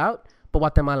fucking fallout, but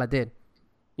Guatemala did.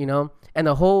 And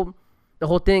the whole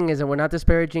thing is that we're not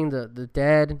disparaging the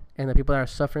dead and the people that are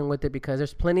suffering with it, because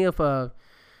there's plenty of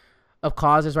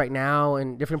causes right now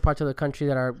in different parts of the country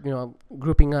that are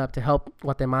grouping up to help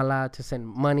Guatemala, to send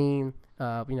money,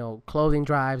 clothing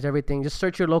drives, everything. Just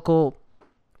search your local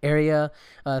area,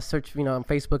 search on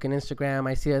Facebook and Instagram.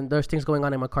 I see there's things going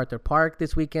on in MacArthur Park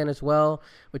this weekend as well,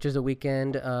 which is the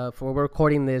weekend for we're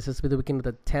recording this. This will be the weekend of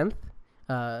the 10th.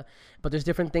 But there's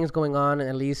different things going on, and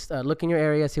at least look in your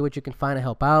area, see what you can find to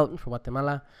help out for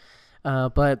Guatemala.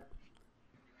 But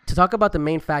to talk about the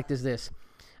main fact is this.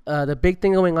 The big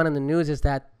thing going on in the news is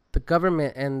that the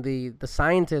government and the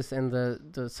scientists and the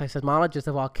seismologists,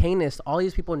 the volcanists, all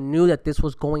these people knew that this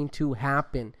was going to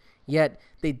happen, yet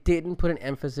they didn't put an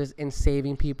emphasis in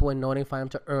saving people and notifying them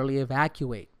to early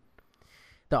evacuate.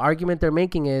 The argument they're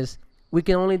making is we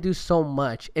can only do so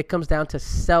much. It comes down to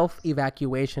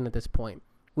self-evacuation at this point.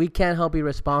 We can't help be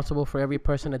responsible for every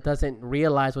person that doesn't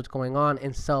realize what's going on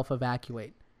and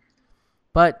self-evacuate.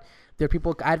 But there are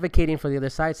people advocating for the other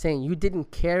side, saying you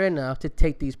didn't care enough to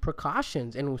take these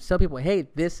precautions and tell people, hey,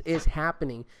 this is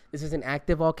happening. This is an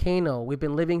active volcano. We've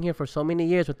been living here for so many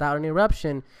years without an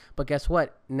eruption. But guess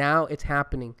what? Now it's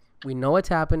happening. We know it's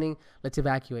happening. Let's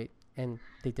evacuate. And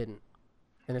they didn't.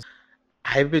 And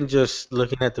I've been just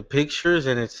looking at the pictures,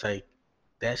 and it's like,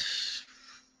 that's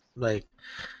like,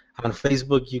 on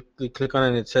Facebook, you click on it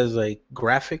and it says like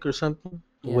graphic or something.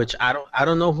 Yeah. Which I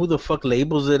don't know who the fuck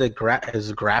labels it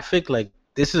as graphic. Like,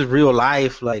 this is real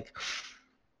life. Like,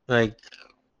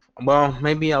 well,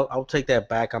 maybe I'll take that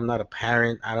back. I'm not a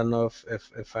parent. I don't know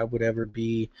if I would ever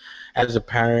be, as a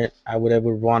parent, I would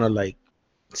ever want to like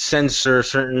censor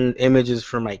certain images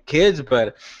for my kids.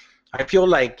 But I feel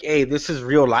like, hey, this is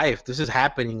real life. This is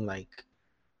happening. Like,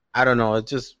 I don't know. It's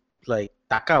just like,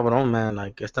 está cabrón, man.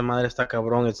 Like, esta madre está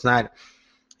cabrón. It's not.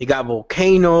 You got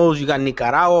volcanoes, you got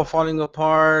Nicaragua falling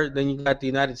apart, then you got the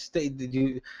United States,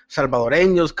 the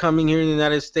Salvadoreños coming here in the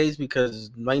United States because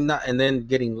might not, and then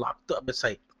getting locked up. It's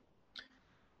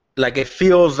like it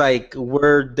feels like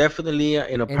we're definitely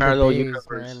in a parallel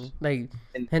universe. Man. Like,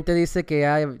 gente dice que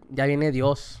ya viene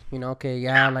Dios, que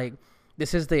ya, like,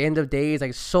 this is the end of days.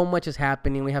 Like, so much is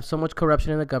happening. We have so much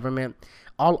corruption in the government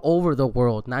all over the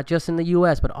world, not just in the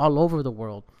U.S., but all over the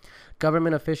world.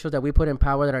 Government officials that we put in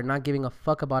power that are not giving a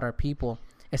fuck about our people.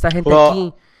 Esta gente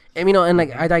aquí, and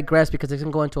like, I digress because it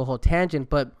can go into a whole tangent,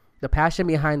 but the passion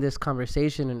behind this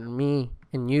conversation, and me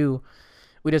and you,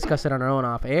 we discuss it on our own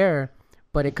off air,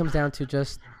 but it comes down to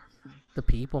just the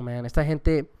people, man. Esta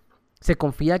gente se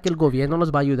confía que el gobierno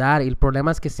nos va a ayudar, y el problema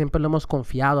es que siempre lo hemos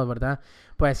confiado, ¿verdad?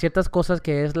 Pues hay ciertas cosas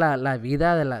que es la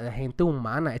vida de la gente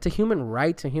humana. It's a human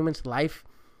right, a human's life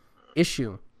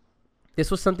issue. This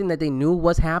was something that they knew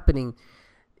was happening.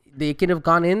 they could have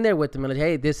gone in there with them and like,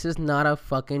 hey, this is not a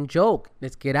fucking joke.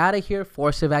 Let's get out of here.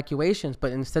 Force evacuations.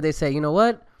 But instead they say, you know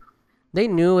what? They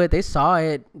knew it. They saw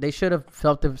it. They should have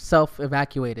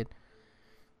self-evacuated.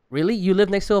 Really? You live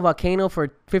next to a volcano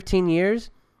for 15 years?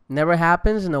 Never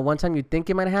happens, and the one time you think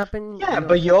it might happen. Yeah,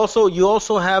 but you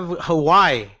also have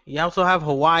Hawaii. You also have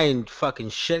Hawaii and fucking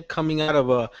shit coming out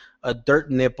of a dirt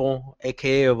nipple,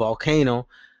 aka a volcano,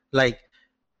 like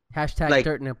hashtag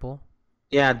dirt nipple.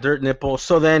 Yeah, dirt nipple.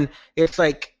 So then it's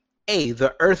like, hey,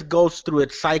 the Earth goes through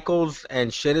its cycles,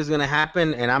 and shit is gonna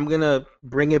happen, and I'm gonna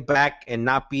bring it back and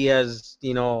not be as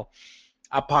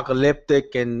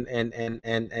apocalyptic and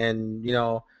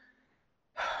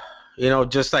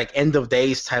just like end of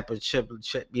days type of shit.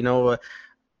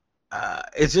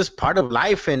 It's just part of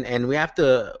life, and we have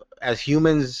to, as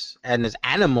humans and as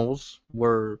animals,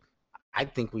 I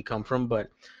think we come from, but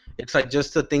it's like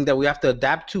just a thing that we have to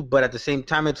adapt to. But at the same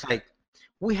time, it's like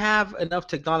we have enough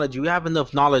technology, we have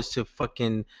enough knowledge to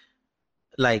fucking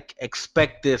like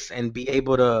expect this and be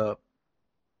able to,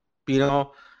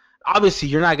 obviously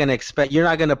you're not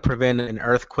gonna prevent an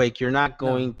earthquake, you're not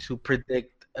going to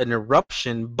predict an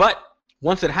eruption, but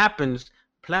once it happens,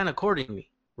 plan accordingly,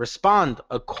 respond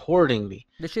accordingly.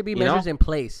 There should be measures in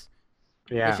place.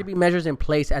 Yeah, there should be measures in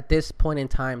place at this point in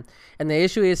time. And the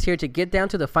issue is here to get down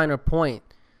to the finer point.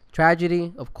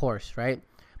 Tragedy, of course, right?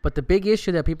 But the big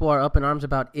issue that people are up in arms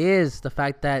about is the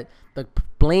fact that the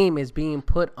blame is being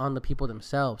put on the people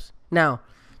themselves. Now,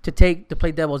 to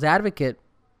play devil's advocate,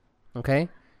 okay?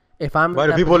 If I'm why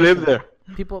do people live there?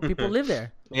 People live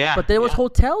there. Yeah. But there was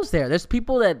hotels there. There's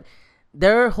people that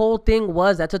their whole thing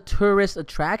was that's a tourist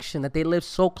attraction, that they live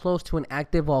so close to an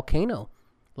active volcano.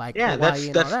 Like Hawaii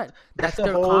and all that. That's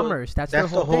their commerce. That's their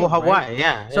whole thing, Hawaii, right?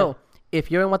 Yeah. So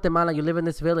if you're in Guatemala, you live in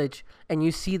this village, and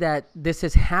you see that this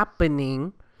is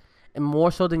happening, and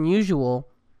more so than usual,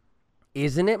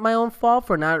 isn't it my own fault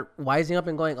for not wising up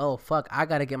and going, oh, fuck, I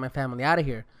got to get my family out of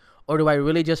here? Or do I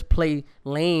really just play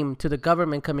lame to the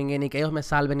government coming in y que ellos me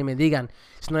salven y me digan,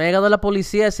 si no ha llegado la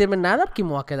policía a decirme nada, ¿qué me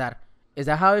voy a quedar? Is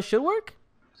that how it should work?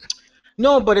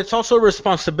 No, but it's also a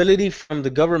responsibility from the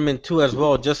government too as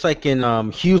well. Just like in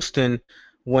Houston,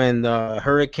 when the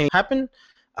hurricane happened,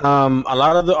 a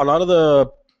lot of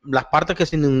the las partes que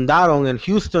se inundaron en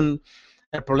Houston,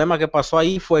 el problema que pasó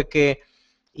ahí fue que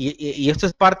y esto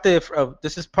es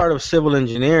this is part of civil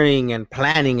engineering and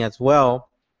planning as well.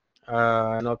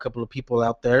 I know a couple of people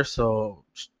out there, so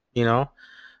be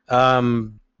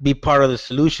part of the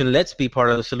solution. Let's be part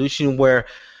of the solution where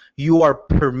you are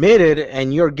permitted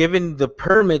and you're given the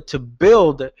permit to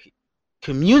build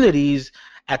communities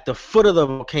at the foot of the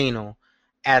volcano,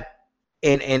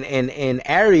 in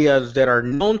areas that are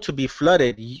known to be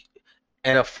flooded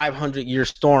at a 500-year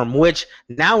storm, which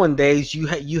nowadays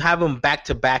you have them back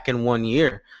to back in 1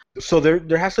 year. So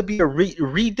there has to be a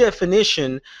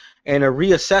redefinition and a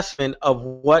reassessment of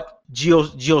what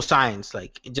geoscience,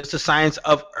 like just a science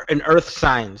of an earth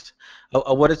science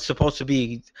of what it's supposed to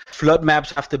be. Flood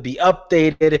maps have to be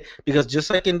updated, because just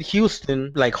like in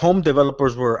Houston, like home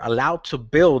developers were allowed to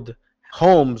build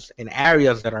homes in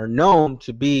areas that are known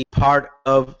to be part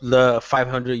of the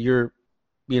 500-year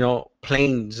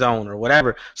plain zone or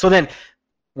whatever. So then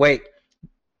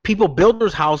people build their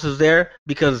houses there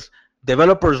because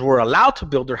developers were allowed to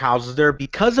build their houses there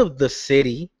because of the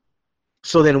city.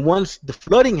 So then once the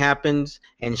flooding happens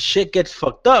and shit gets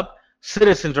fucked up,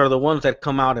 citizens are the ones that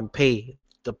come out and pay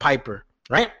the piper,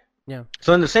 right? Yeah.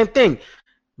 So then the same thing,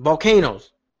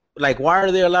 volcanoes. Like, why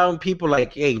are they allowing people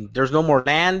like, hey, there's no more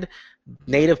land,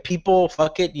 native people,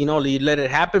 fuck it, you let it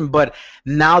happen. But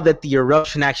now that the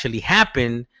eruption actually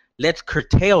happened, let's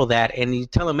curtail that. And you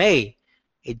tell them, hey,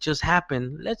 it just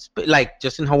happened. Like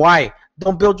just in Hawaii,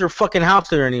 don't build your fucking house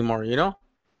there anymore,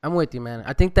 I'm with you, man.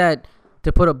 I think that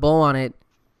to put a bow on it,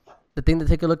 the thing to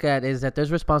take a look at is that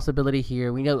there's responsibility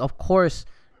here. We know, of course,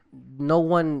 no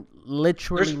one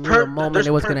literally knew the moment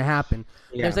it was going to happen.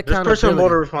 Yeah, there's personal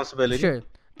motor responsibility. Sure,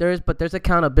 there's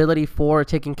accountability for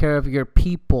taking care of your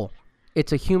people.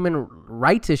 It's a human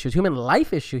rights issue, human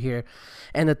life issue here.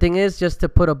 And the thing is, just to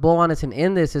put a bow on it and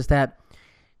end this, is that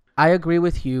I agree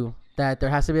with you that there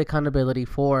has to be accountability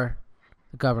for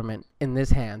the government in this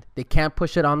hand. They can't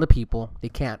push it on the people. They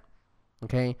can't.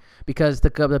 Okay, because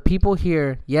the people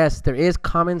here, yes, there is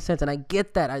common sense, and I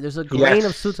get that. There's a grain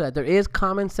of truth to that. There is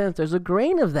common sense. There's a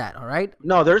grain of that. All right.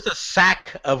 No, there's a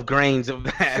sack of grains of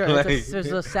that. Sure,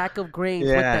 there's a sack of grains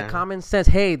with that common sense.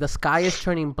 Hey, the sky is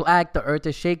turning black. The earth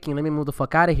is shaking. Let me move the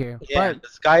fuck out of here. Yeah, the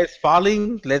sky is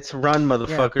falling. Let's run,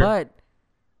 motherfucker. Yeah, but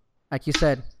like you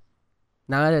said,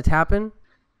 now that it's happened,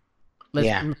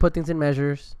 let's put things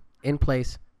in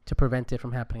place to prevent it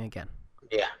from happening again.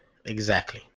 Yeah,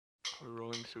 exactly.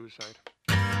 Rolling Suicide.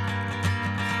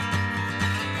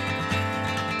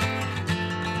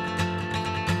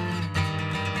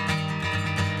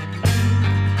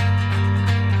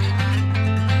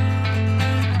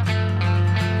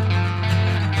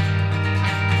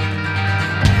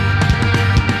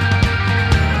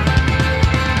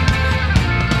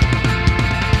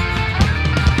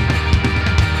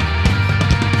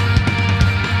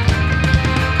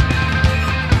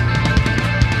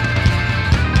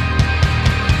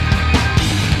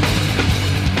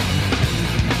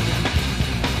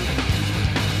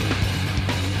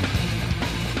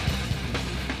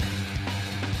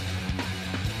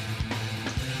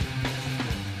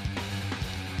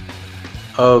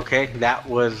 Okay, that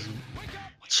was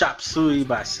Chop Suey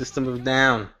by System of a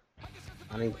Down.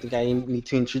 I don't think I need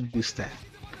to introduce that.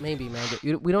 Maybe, man.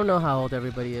 We don't know how old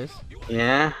everybody is.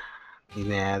 Yeah?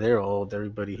 Nah, they're old.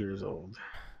 Everybody here is old.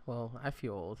 Well, I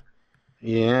feel old.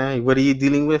 Yeah? What are you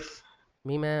dealing with?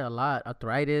 Me, man, a lot.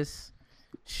 Arthritis,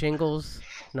 shingles.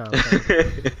 No,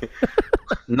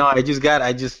 No, I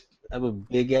have a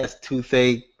big ass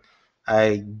toothache.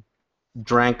 I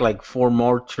drank like 4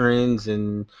 Mortrins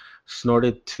and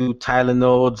snorted 2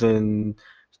 Tylenols and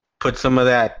put some of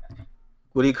that,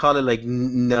 what do you call it, like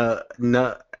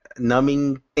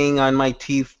numbing thing on my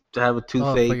teeth to have a Oh, for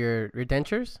toothache. your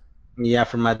dentures? Yeah,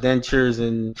 for my dentures,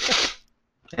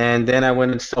 and then I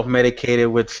went and self-medicated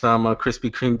with some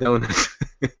Krispy Kreme donuts.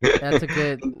 That's a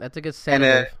good and a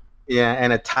sedative. yeah,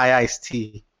 and a Thai iced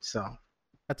tea. So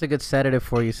That's a good sedative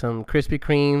for you. Some Krispy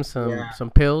Kreme, yeah.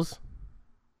 some pills.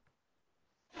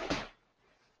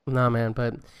 Nah, man,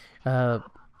 but uh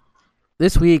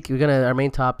this week our main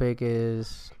topic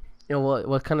is,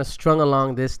 what kind of strung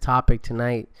along this topic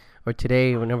tonight or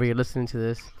today, whenever you're listening to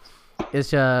this,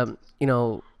 is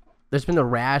there's been a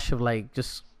rash of like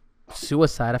just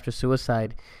suicide after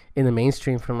suicide in the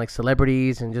mainstream from like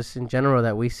celebrities and just in general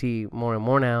that we see more and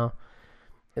more now.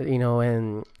 And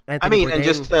I Anthony mean, Bourdain.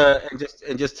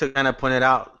 and just to kind of point it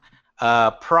out,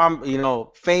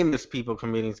 famous people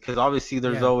committing, because obviously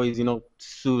there's Yeah, always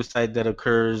suicide that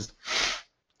occurs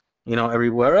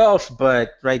everywhere else,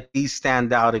 but right, these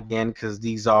stand out again because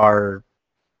these are,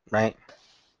 right,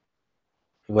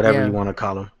 whatever you yeah, want to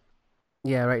call them.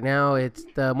 yeah. Right now, it's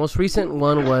the most recent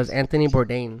one was Anthony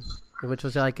Bourdain, which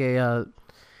was like a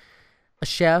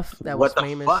chef that was What the fuck?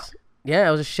 famous. Yeah,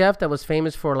 it was a chef that was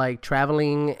famous for like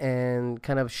traveling and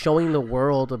kind of showing the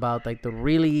world about like the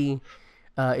really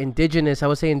indigenous, I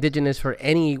would say indigenous for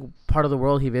any part of the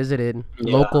world he visited,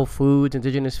 Yeah. local foods,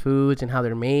 indigenous foods, and how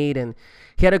they're made. And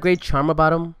he had a great charm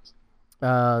about him.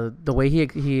 The way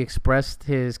he expressed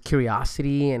his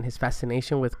curiosity and his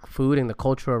fascination with food and the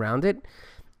culture around it,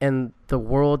 and the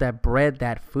world that bred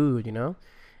that food.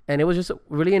 And it was just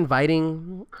really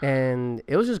inviting, and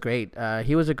it was just great.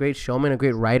 He was a great showman, a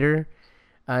great writer,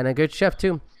 and a good chef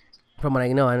too. From what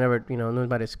I know, I never knew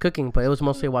about his cooking, but it was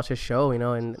mostly watch his show,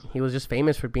 and he was just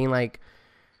famous for being like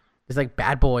this like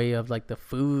bad boy of like the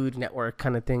Food Network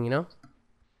kind of thing.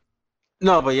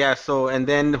 No, but yeah. So, and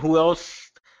then who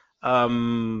else? I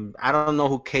don't know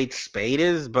who Kate Spade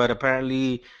is, but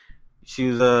apparently she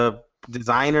was a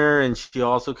designer, and she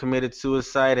also committed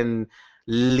suicide and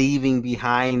leaving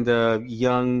behind a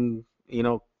young,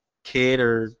 kid,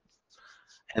 or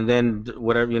and then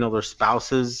whatever, their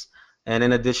spouses. And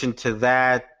in addition to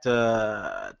that,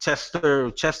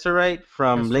 Chester Wright from Chester Linkin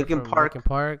from Linkin Park,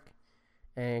 Park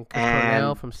and Chris Cornell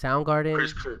and from Chris,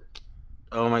 Soundgarden.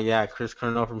 oh my, yeah, Chris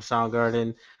Cornell from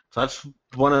Soundgarden. So that's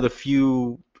one of the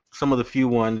few, some of the few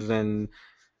ones, and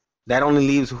that only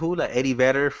leaves who, like Eddie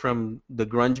Vedder from the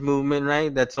grunge movement,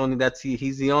 right?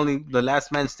 He's the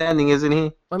last man standing, isn't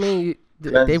he? I mean,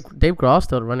 Dave 'Cause- Dave Grohl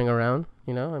still running around.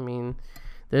 I mean,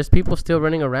 there's people still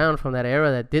running around from that era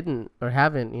that didn't or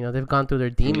haven't. They've gone through their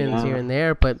demons here yeah. and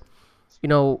there, but you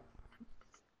know,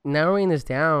 narrowing this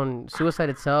down, suicide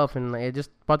itself, and like, it just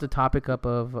brought the topic up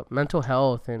of mental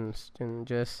health and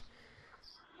just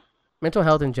mental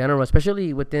health in general,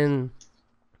 especially within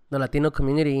the Latino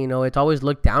community. It's always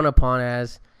looked down upon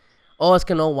as, oh, es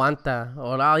que no aguanta,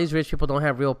 or oh, these rich people don't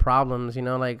have real problems.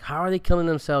 Like how are they killing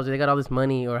themselves? They got all this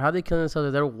money, or how are they killing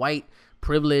themselves? They're white,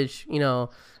 privileged,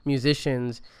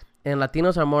 musicians, and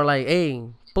Latinos are more like, hey,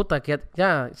 puta, que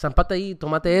ya, zampate ahí,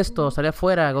 tomate esto, sale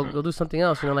afuera, go do something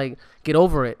else. Like get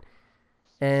over it.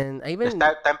 And I even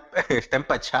Está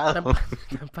empachado.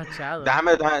 Está empachado.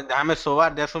 Déjame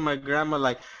sobar. That's what my grandma,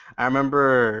 like. I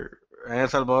remember en El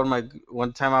Salvador,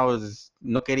 one time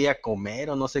no quería comer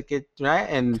o no sé qué, right?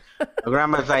 And my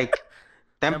grandma's like,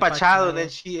 está empachado. And then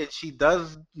she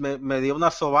does, me dio una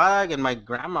sobada, and my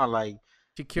grandma, like,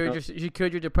 She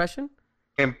cured your depression?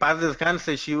 En paz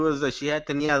descanse, she had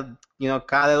tenía,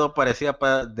 cada dedo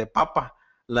parecía de papa.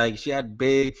 Like she had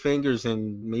big fingers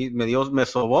and me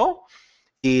sobó.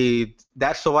 Y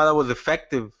that sobada was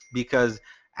effective because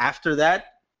after that,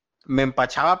 me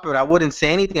empachaba, but I wouldn't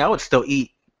say anything. I would still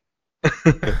eat.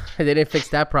 They didn't fix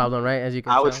that problem, right? As you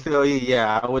can I would tell. still eat.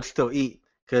 Yeah, I would still eat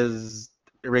because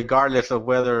regardless of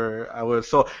whether I was,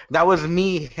 so that was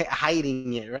me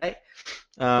hiding it, right?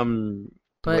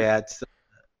 But Yeah,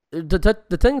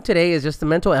 the thing today is just the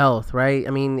mental health, right? I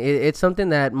mean, it's something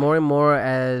that more and more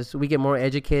as we get more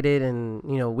educated and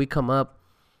we come up,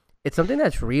 it's something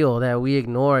that's real that we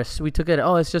ignore. So we took it,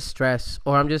 oh, it's just stress,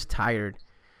 or I'm just tired,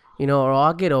 or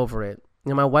I'll get over it.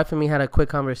 My wife and me had a quick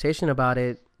conversation about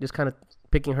it, just kind of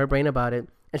picking her brain about it,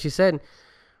 and she said,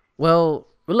 well,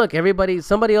 look,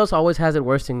 somebody else always has it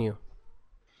worse than you,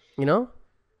 you know?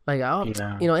 Like, oh,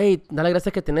 yeah, hey, dale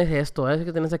gracias que tienes esto, gracias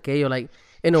que tienes aquello. Like,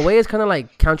 in a way, it's kind of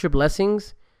like count your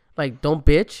blessings. Like, don't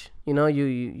bitch.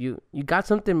 You got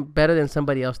something better than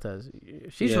somebody else does.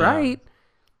 She's yeah.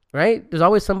 right? There's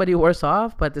always somebody worse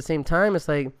off, but at the same time, it's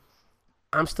like,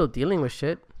 I'm still dealing with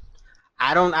shit.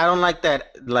 I don't like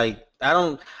that. Like,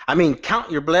 I mean,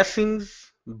 count your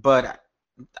blessings, but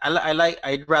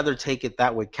I'd rather take it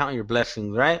that way. Count your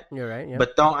blessings, right? You're right, yeah.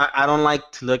 But I don't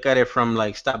like to look at it from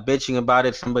like stop bitching about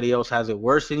it. Somebody else has it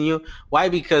worse than you. Why?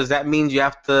 Because that means you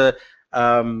have to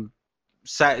um,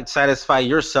 satisfy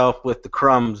yourself with the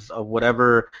crumbs of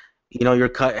whatever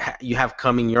you have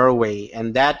coming your way,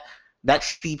 and that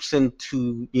seeps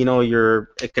into your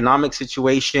economic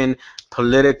situation,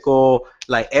 political,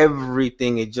 like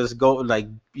everything. It just go like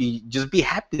just be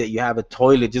happy that you have a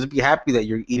toilet. Just be happy that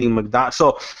you're eating McDonald's.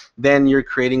 So then you're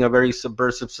creating a very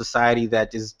subversive society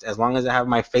that is, as long as I have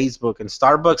my Facebook and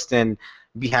Starbucks, then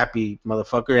be happy,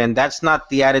 motherfucker. And that's not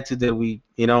the attitude that we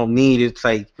need. It's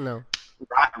like No.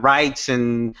 rights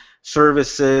and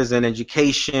services and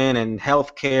education and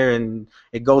healthcare, and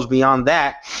it goes beyond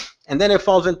that. And then it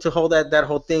falls into that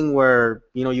whole thing where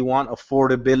you want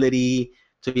affordability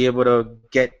to be able to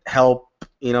get help,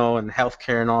 and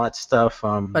healthcare and all that stuff.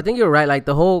 I think you're right. Like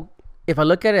the whole, if I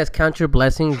look at it as count your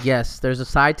blessings, yes, there's a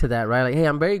side to that, right? Like, hey,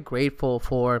 I'm very grateful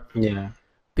for Yeah,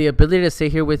 the ability to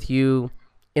sit here with you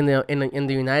in the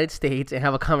United States and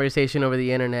have a conversation over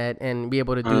the internet and be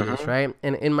able to do this, right?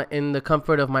 And in the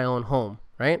comfort of my own home,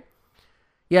 right?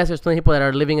 Yes, there's plenty of people that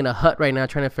are living in a hut right now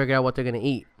trying to figure out what they're gonna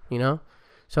eat,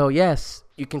 So yes,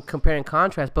 you can compare and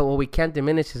contrast, but what we can't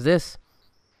diminish is this.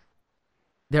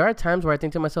 There are times where I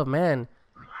think to myself, man,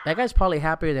 that guy's probably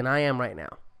happier than I am right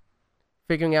now.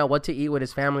 Figuring out what to eat with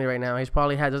his family right now. He's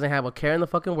probably doesn't have a care in the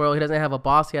fucking world. He doesn't have a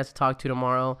boss he has to talk to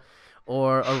tomorrow,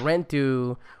 or a rent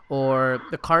due, or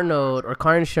the car note, or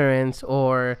car insurance,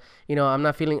 or I'm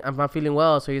not feeling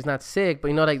well, so he's not sick.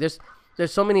 But like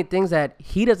there's so many things that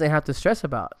he doesn't have to stress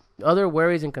about. Other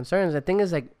worries and concerns. The thing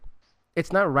is, like,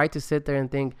 it's not right to sit there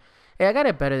and think, hey, I got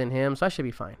it better than him, so I should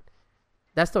be fine.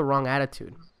 That's the wrong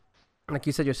attitude. Like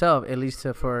you said yourself, at least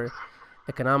for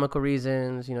economical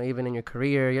reasons, even in your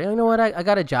career, you know what, I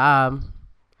got a job.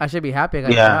 I should be happy I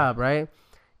got a job, right?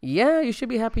 Yeah, you should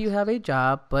be happy you have a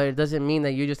job, but it doesn't mean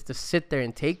that you just have to sit there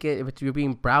and take it if you're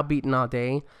being browbeaten all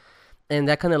day. And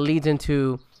that kind of leads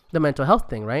into the mental health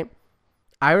thing, right?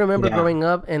 I remember growing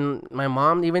up, and my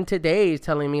mom, even today, is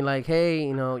telling me, like, hey,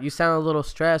 you sound a little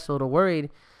stressed, a little worried.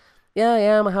 Yeah, I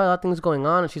have a lot of things going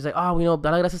on. And she's like, oh,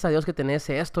 dale gracias a Dios que tenés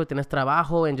esto, tenés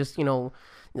trabajo, and just,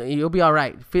 you'll be all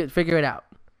right. Figure it out.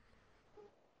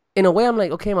 In a way, I'm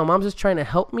like, okay, my mom's just trying to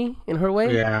help me in her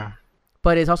way. Yeah.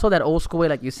 But it's also that old school way,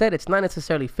 like you said, it's not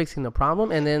necessarily fixing the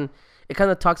problem. And then it kind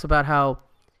of talks about how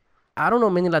I don't know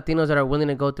many Latinos that are willing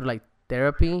to go through like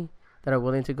therapy, that are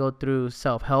willing to go through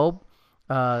self-help,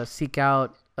 seek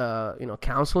out,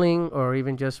 counseling, or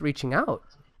even just reaching out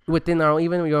within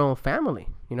even your own family,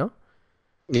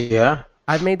 Yeah.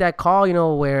 I've made that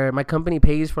call, where my company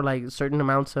pays for like certain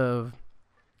amounts of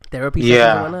therapy sessions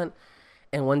and whatnot.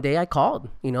 And one day I called,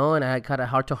 and I got a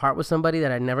heart to heart with somebody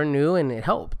that I never knew, and it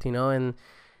helped, and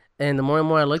the more and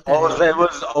more I looked at it. It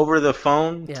was over the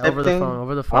phone? Yeah, over the phone.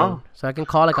 Oh, so I can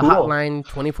call like a hotline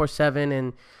 24/7,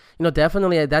 and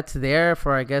definitely that's there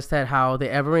for, I guess, that how the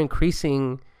ever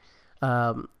increasing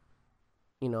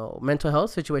mental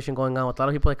health situation going on with a lot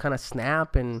of people that kind of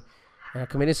snap and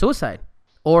committing suicide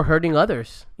or hurting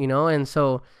others, and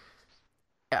so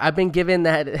I've been given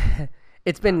that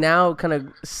it's been now kind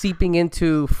of seeping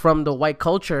into from the white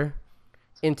culture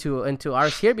into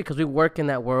ours here, because we work in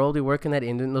that world, we work in that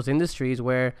in those industries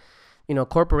where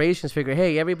corporations figure,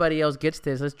 hey, everybody else gets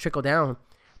this, let's trickle down.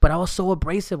 But I was so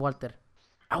abrasive, Walter.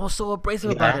 I was so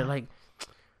abrasive about it. Like,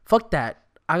 fuck that.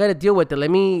 I gotta deal with it. Let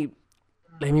me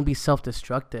be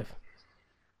self-destructive.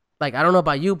 Like, I don't know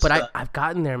about you, but So, I've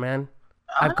gotten there, man.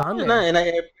 I've gone and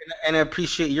there. I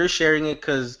appreciate your sharing it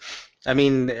because, I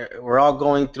mean, we're all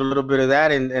going through a little bit of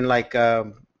that. And like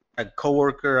a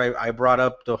coworker, I brought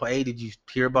up hey, did you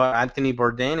hear about Anthony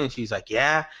Bourdain? And she's like,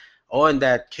 yeah. Oh, and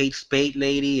that Kate Spade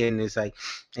lady, and it's like,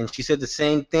 and she said the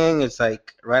same thing. It's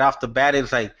like right off the bat,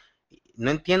 it's like,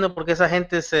 no entiendo por qué esa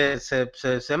gente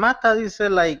se mata. Dice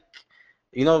like,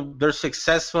 they're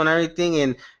successful and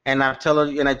everything, and I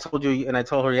told you, and I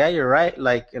told her, yeah, you're right,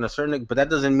 like in a certain, but that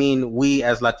doesn't mean we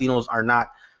as Latinos are not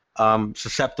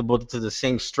susceptible to the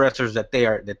same stressors that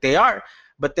they are.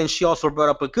 But then she also brought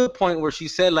up a good point where she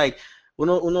said like,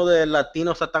 uno de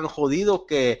Latinos está tan jodido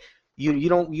que you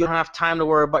don't have time to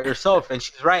worry about yourself, and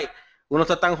she's right. Uno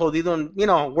está tan jodido, and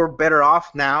we're better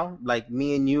off now, like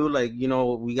me and you, like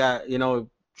we got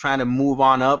trying to move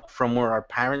on up from where our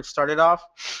parents started off,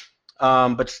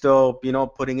 but still,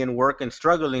 putting in work and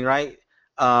struggling, right,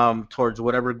 towards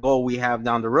whatever goal we have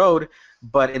down the road.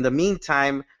 But in the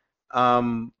meantime,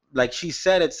 like she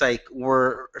said, it's like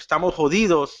estamos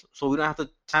jodidos, so we don't have the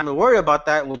time to worry about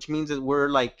that, which means that we're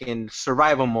like in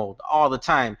survival mode all the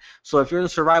time. So if you're in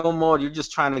survival mode, you're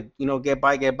just trying to, get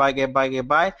by, get by, get by, get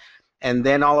by, and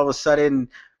then all of a sudden,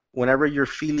 whenever you're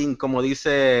feeling, como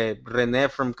dice René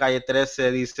from Calle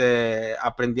 13, dice,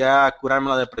 aprendí a curarme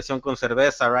la depresión con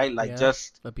cerveza, right? Like,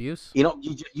 just abuse.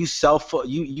 You self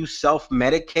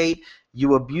medicate,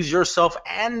 you abuse yourself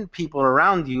and people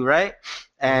around you, right?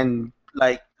 And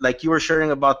like you were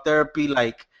sharing about therapy,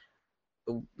 like,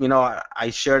 I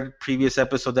shared previous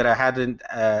episode that I had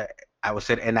I would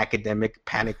say an academic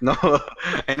panic, no,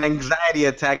 an anxiety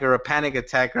attack or a panic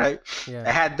attack, right? Yeah.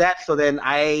 I had that, so then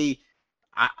I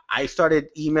started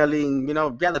emailing,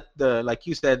 the like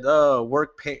you said,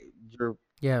 your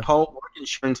home work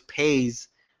insurance pays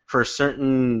for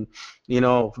certain,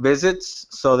 visits.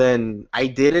 So then I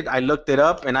did it. I looked it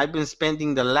up, and I've been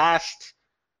spending the last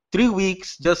 3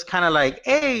 weeks just kind of like,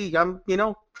 hey, I'm,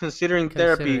 considering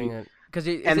therapy. Hold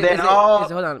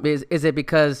on, is it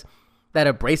because that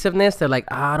abrasiveness? They're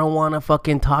like, I don't want to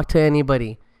fucking talk to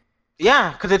anybody.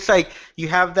 Yeah, because it's like you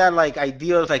have that like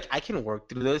idea of like I can work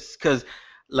through this because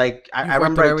like I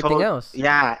remember everything else.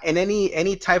 Yeah, and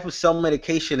any type of self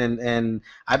medication, and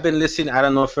I've been listening. I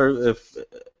don't know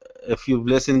if you've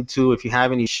listened to, if you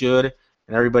haven't, you should.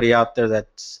 And everybody out there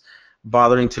that's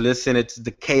bothering to listen, it's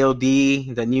the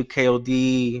KOD, the new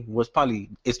KOD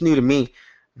it's new to me,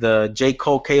 the J.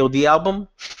 Cole KOD album,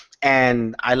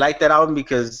 and I like that album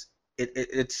because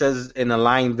it says in a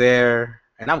line there.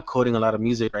 And I'm quoting a lot of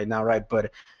music right now, right?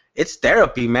 But it's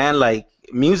therapy, man. Like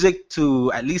music,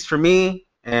 to at least for me,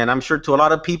 and I'm sure to a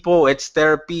lot of people, it's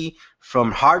therapy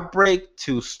from heartbreak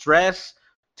to stress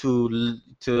to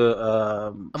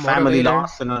family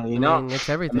loss, and it's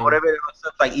everything. Motivator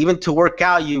stuff. Like even to work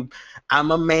out,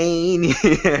 I'm a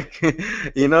maniac.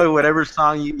 Whatever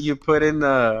song you put in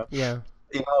the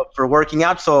for working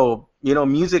out. So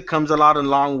music comes a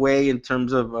long way in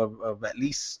terms of at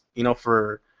least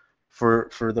for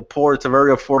the poor, it's a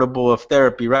very affordable of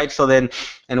therapy, right? So then,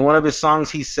 in one of his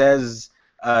songs, he says,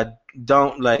 don't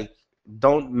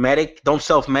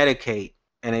self-medicate,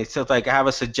 and it's just like, I have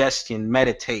a suggestion,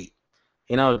 meditate.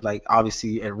 Like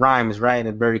obviously it rhymes, right, in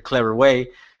a very clever way,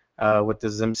 with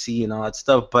this MC and all that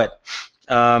stuff. But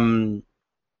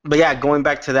yeah, going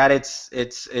back to that, it's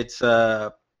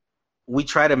we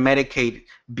try to medicate,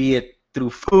 be it through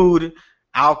food,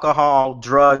 alcohol,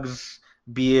 drugs.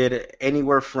 Be it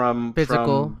anywhere from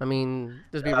physical. I mean,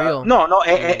 just be real.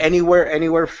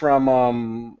 Anywhere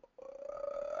from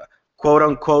quote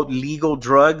unquote legal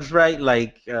drugs, right?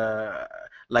 Like now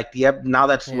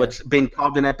that's what's been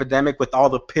called an epidemic, with all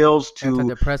the pills to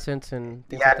antidepressants and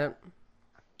things like that,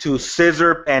 to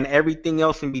scissor and everything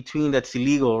else in between that's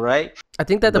illegal, right? I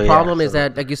think that the problem is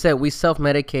that, like you said, we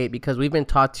self-medicate because we've been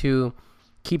taught to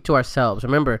keep to ourselves.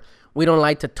 Remember, we don't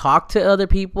like to talk to other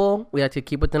people. We like to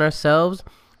keep within ourselves.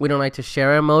 We don't like to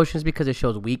share our emotions because it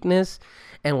shows weakness,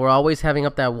 and we're always having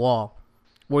up that wall.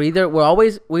 We're either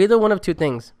one of two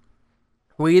things.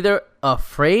 We're either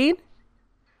afraid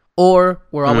or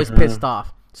we're always pissed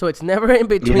off. So it's never in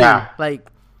between. Yeah. Like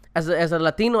as a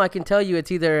Latino, I can tell you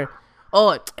it's either,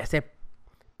 oh, ese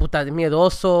puta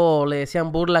miedoso, le decían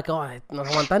burla que no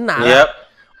aguantan nada. Yep.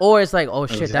 Or it's like, oh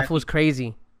shit, that fool's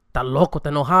crazy. Está loco, está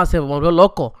enojado, se volvió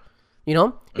loco. Y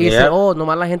dice, oh,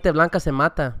 nomás la gente blanca se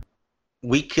mata.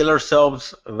 We kill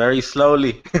ourselves very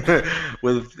slowly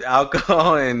with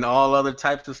alcohol and all other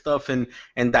types of stuff, and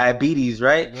diabetes,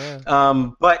 right? Yeah.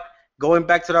 But going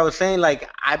back to what I was saying, like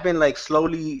I've been like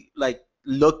slowly like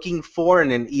looking for,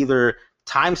 and then either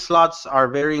time slots are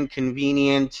very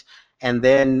inconvenient, and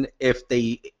then if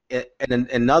and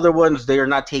in other ones they are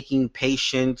not taking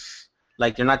patients,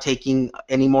 like they're not taking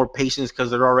any more patients because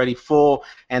they're already full.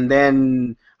 And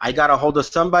then I got a hold of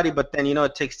somebody, but then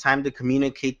it takes time to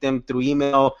communicate them through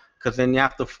email because then you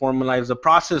have to formalize the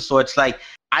process. So it's like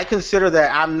I consider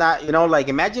that I'm not, like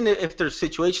imagine if there's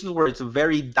situations where it's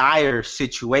very dire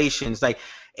situations, like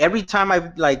every time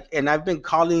I've been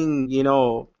calling,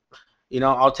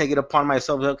 I'll take it upon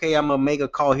myself. Okay, I'm gonna make a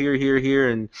call here, here, here,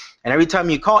 and every time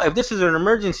you call, if this is an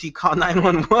emergency, call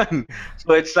 911.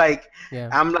 So it's like, Yeah.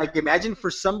 I'm like, imagine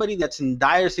for somebody that's in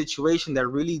dire situation that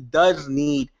really does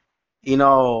need,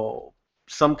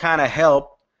 some kind of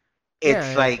help. It's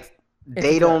Yeah, like it's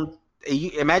they don't.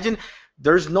 Imagine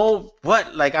there's no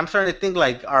what. Like I'm starting to think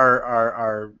like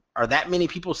are that many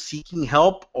people seeking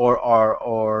help,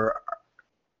 or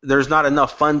there's not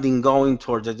enough funding going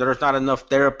towards it. There's not enough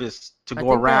therapists to I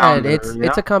go think that around,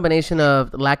 it's a combination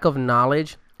of lack of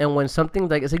knowledge and when something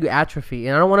like it's like you atrophy.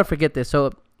 And I don't want to forget this.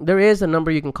 So there is a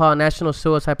number you can call, National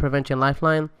Suicide Prevention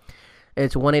Lifeline.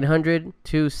 It's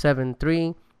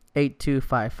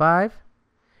 1-800-273-8255.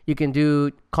 You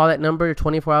can call that number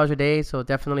 24 hours a day. So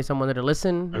definitely someone there to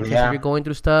listen in case if you're going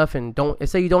through stuff and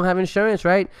let's say you don't have insurance,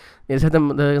 right? It's the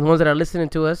ones that are listening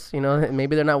to us,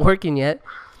 maybe they're not working yet.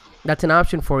 That's an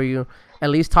option for you.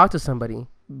 At least talk to somebody.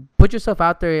 Put yourself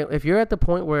out there. If you're at the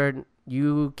point where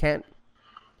you can't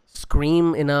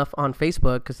scream enough on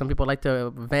Facebook, because some people like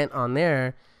to vent on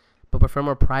there, but prefer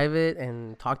more private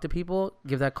and talk to people,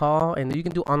 give that call. And you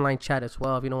can do online chat as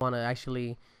well. If you don't want to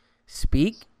actually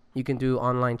speak, you can do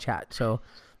online chat. So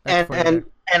and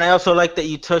I also like that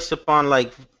you touched upon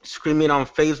like screaming on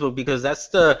Facebook, because that's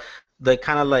the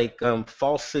kind of like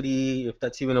falsity, if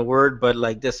that's even a word, but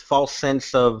like this false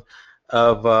sense of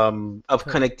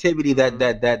connectivity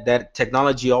that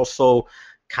technology also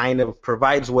kind of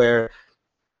provides, where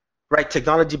right,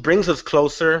 technology brings us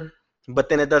closer, but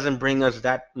then it doesn't bring us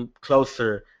that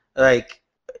closer. Like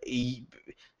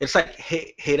it's like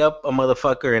hit up a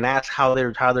motherfucker and ask how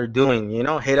they're doing,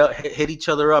 hit each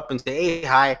other up and say, hey,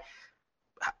 hi,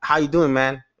 how you doing,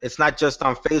 man? It's not just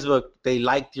on Facebook. They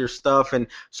liked your stuff. And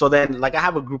so then, like, I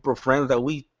have a group of friends that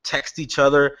we text each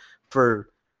other for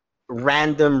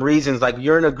random reasons. Like,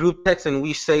 you're in a group text and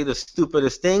we say the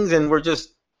stupidest things, and we're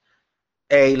just,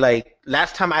 like,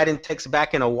 last time I didn't text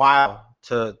back in a while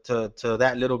to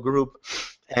that little group.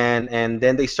 And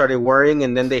then they started worrying,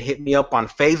 and then they hit me up on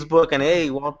Facebook and, hey,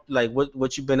 well, like,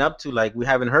 what you been up to? Like, we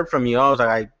haven't heard from you. I was like,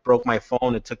 I broke my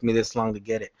phone. It took me this long to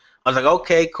get it. I was like,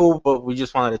 okay, cool, but we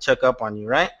just wanted to check up on you,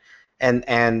 right? And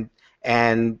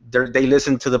they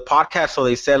listened to the podcast, so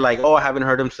they said like, oh, I haven't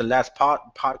heard him since the last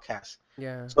podcast.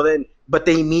 Yeah. So then, but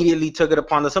they immediately took it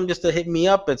upon themselves just to hit me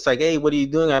up. It's like, hey, what are you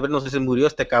doing? I ver no sé si murió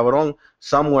este cabrón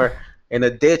somewhere in a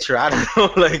ditch, or I don't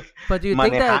know, like. But do you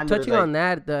think that touching on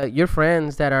that, your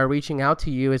friends that are reaching out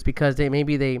to you is because they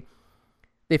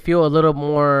feel a little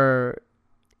more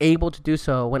able to do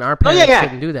so when our parents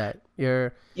couldn't do that?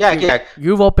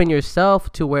 You've opened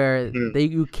yourself to where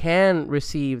you can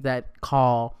receive that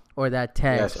call or that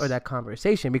text or that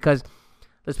conversation, because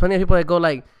there's plenty of people that go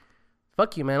like,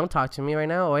 fuck you, man, don't talk to me right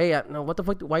now, or hey, no, what the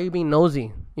fuck, why are you being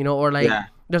nosy, or like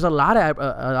there's a lot of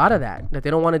that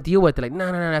they don't want to deal with. They're like,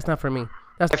 no, that's not for me.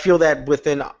 I feel that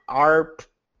within our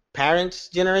parents'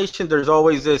 generation, there's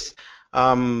always this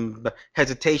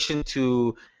hesitation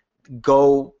to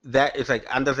go, that it's like,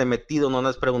 andas de metido, no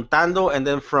andas preguntando. And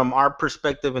then from our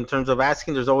perspective, in terms of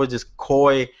asking, there's always this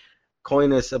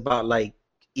coyness about like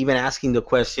even asking the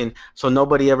question, so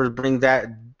nobody ever brings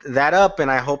that up. And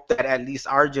I hope that at least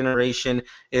our generation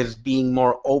is being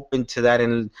more open to that.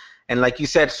 And like you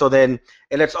said, so then,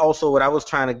 and that's also what I was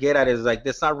trying to get at, is like,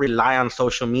 let's not rely on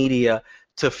social media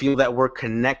to feel that we're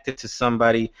connected to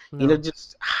somebody.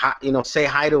 Just say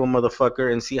hi to a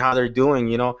motherfucker and see how they're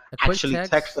doing. Actually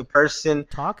text the person.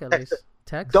 Talk at least.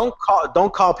 Text. Don't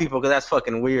call people, because that's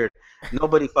fucking weird.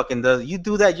 Nobody fucking does. You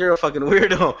do that, you're a fucking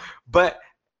weirdo. But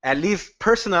at least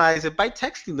personalize it by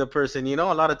texting the person.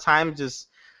 A lot of times, just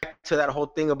to that whole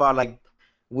thing about like,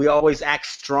 we always act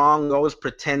strong, we always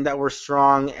pretend that we're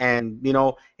strong, and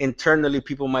internally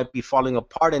people might be falling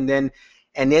apart. And then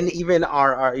even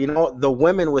our the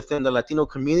women within the Latino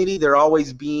community, they're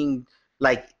always being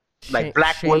like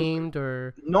black shamed women.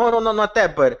 Or No, not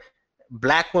that, but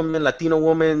black women, Latino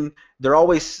women, they're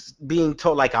always being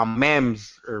told like on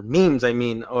memes,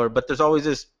 but there's always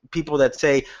this people that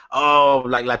say, oh,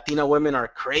 like Latina women are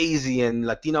crazy, and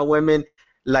Latina women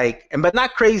but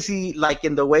not crazy like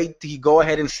in the way to go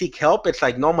ahead and seek help. It's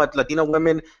like, no, Latina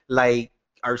women like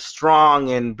are strong,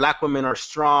 and black women are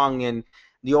strong, and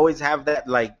you always have that,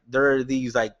 like, there are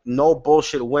these like no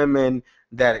bullshit women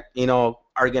that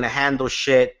are are gonna handle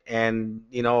shit and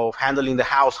handling the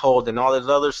household and all this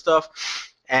other stuff.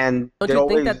 And don't you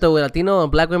think that the Latino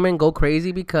and black women go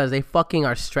crazy because they fucking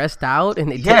are stressed out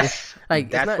and they yes, like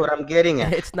that's what I'm getting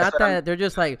at. It's not that they're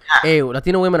just like, hey,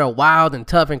 Latino women are wild and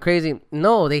tough and crazy.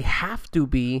 No, they have to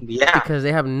be because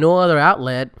they have no other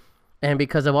outlet, and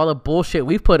because of all the bullshit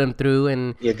we've put them through,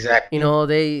 and exactly,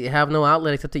 they have no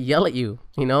outlet except to yell at you,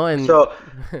 and so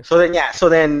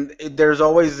then there's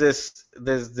always this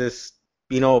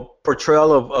portrayal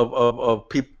of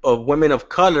people, of women of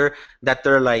color, that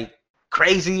they're like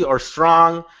crazy or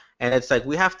strong, and it's like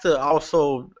we have to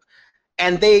also,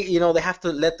 and they they have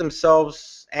to let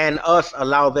themselves and us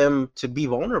allow them to be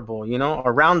vulnerable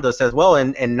around us as well,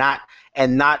 and not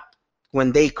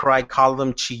when they cry call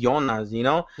them chillonas,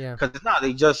 because it's not,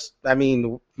 they just, I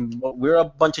mean, we're a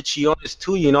bunch of chillones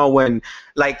too, when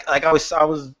like I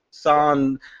saw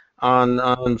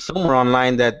on somewhere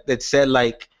online that said,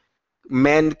 like,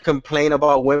 men complain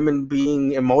about women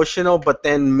being emotional, but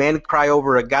then men cry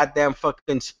over a goddamn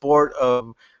fucking sport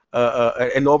of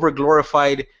an over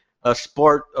glorified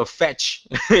sport of fetch,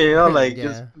 like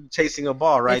just chasing a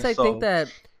ball, right? I think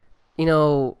that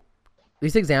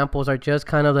these examples are just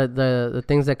kind of the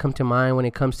things that come to mind when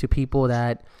it comes to people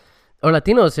that, or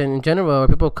Latinos in general, or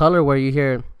people of color, where you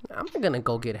hear, I'm not gonna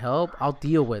go get help, I'll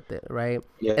deal with it, right?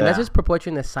 Yeah. And that's just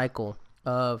perpetuating the cycle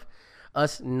of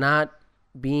us not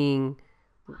being,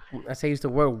 I say use the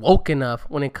word, woke enough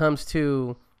when it comes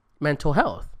to mental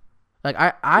health. Like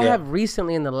I have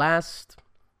recently, in the last,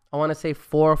 I want to say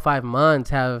 4 or 5 months,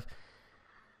 have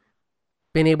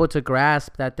been able to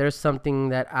grasp that there's something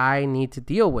that I need to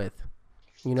deal with.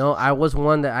 I was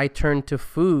one that I turned to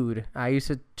food. I used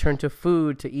to turn to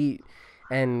food to eat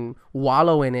and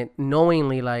wallow in it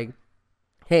knowingly, like,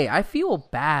 hey, I feel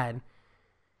bad.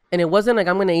 And it wasn't like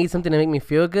I'm going to eat something to make me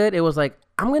feel good. It was like,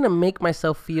 I'm going to make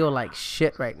myself feel like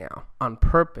shit right now on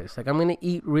purpose. Like, I'm going to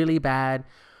eat really bad.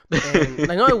 And,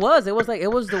 like, no, it was the worst.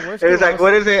 It was like,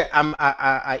 what is it?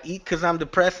 I eat because I'm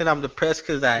depressed, and I'm depressed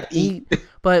because I eat.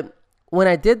 But when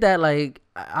I did that, like,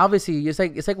 obviously, it's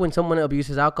like when someone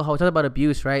abuses alcohol. Talk about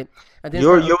abuse, right?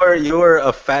 You were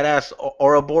a fat ass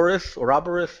Ouroboros or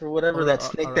whatever, that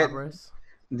snake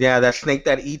that snake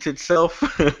that eats itself.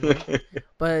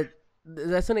 But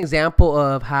that's an example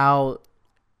of how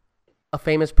a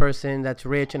famous person that's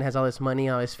rich and has all this money,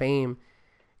 all this fame,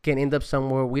 can end up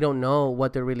somewhere we don't know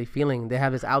what they're really feeling. They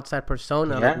have this outside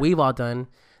persona, like we've all done,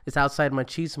 this outside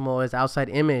machismo, this outside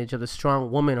image of the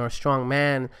strong woman or strong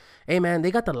man. Hey, man,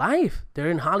 they got the life. They're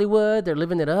in Hollywood. They're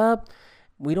living it up.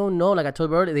 We don't know. Like I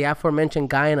told you earlier, the aforementioned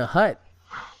guy in a hut.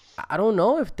 I don't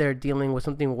know if they're dealing with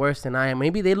something worse than I am.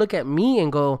 Maybe they look at me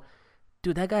and go,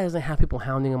 dude, that guy doesn't have people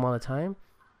hounding him all the time.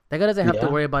 That guy doesn't have to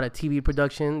worry about a TV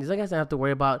production. This guy doesn't have to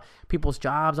worry about people's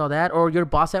jobs, all that. Or your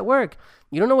boss at work.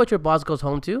 You don't know what your boss goes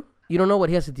home to. You don't know what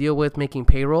he has to deal with making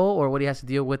payroll, or what he has to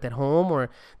deal with at home, or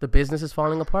the business is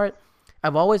falling apart.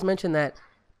 I've always mentioned that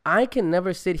I can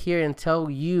never sit here and tell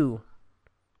you,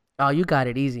 oh, you got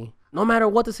it easy. No matter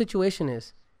what the situation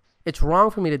is. It's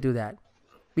wrong for me to do that.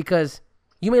 Because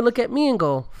you may look at me and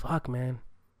go, fuck, man.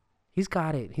 He's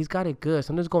got it. He's got it good.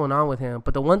 Something's going on with him.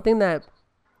 But the one thing that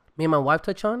me and my wife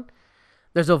touch on,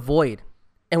 there's a void.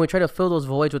 And we try to fill those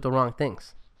voids with the wrong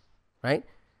things. Right?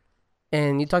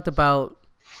 And you talked about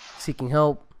seeking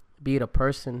help, be it a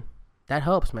person. That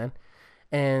helps, man.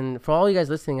 And for all you guys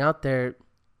listening out there,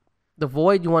 the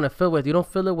void you want to fill with, you don't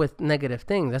fill it with negative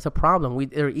things. That's a problem.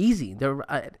 They're easy. They're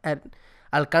at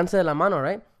alcance de la mano,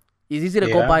 right? It's easy to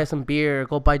go buy some beer,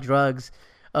 go buy drugs,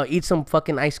 eat some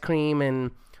fucking ice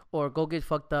cream, or go get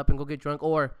fucked up and go get drunk,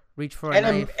 or reach for a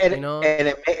knife, and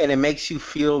it makes you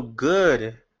feel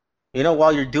good,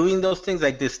 while you're doing those things,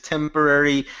 like this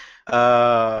temporary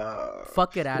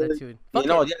fuck it attitude. And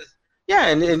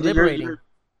you're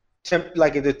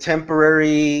like the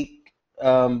temporary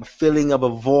feeling of a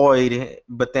void,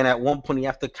 but then at one point you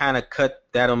have to kind of cut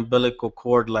that umbilical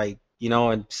cord, like,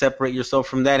 and separate yourself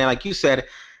from that, and like you said,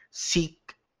 seek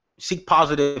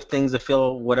positive things to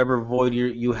fill whatever void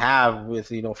you have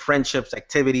with, friendships,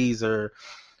 activities, or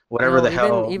whatever the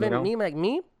hell. Even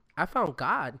me, I found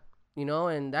God,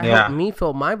 and that helped me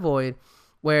fill my void,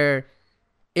 where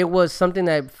it was something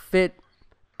that fit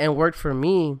and worked for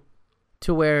me,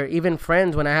 to where even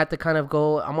friends, when I had to kind of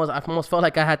go, I almost felt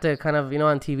like I had to kind of,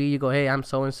 on TV, you go, hey, I'm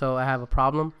so-and-so, I have a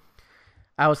problem.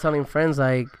 I was telling friends,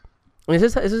 like, and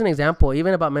this is an example,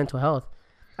 even about mental health.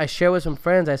 I share with some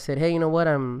friends, I said, hey, you know what,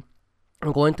 I'm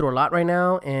going through a lot right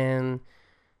now, and,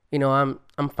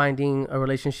 I'm finding a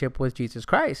relationship with Jesus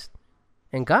Christ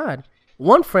and God.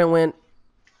 One friend went,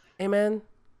 hey, man,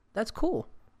 that's cool.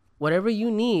 Whatever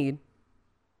you need,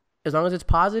 as long as it's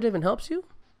positive and helps you,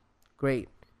 Great.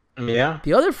 Yeah.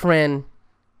 The other friend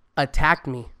attacked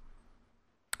me.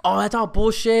 Oh, that's all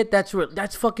bullshit. That's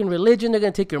fucking religion. They're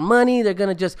gonna take your money. They're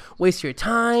gonna just waste your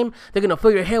time. They're gonna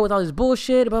fill your head with all this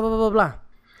bullshit. Blah blah blah blah blah.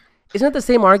 Isn't it the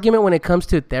same argument when it comes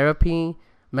to therapy,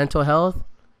 mental health?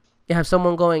 You have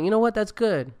someone going, you know what? That's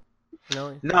good. You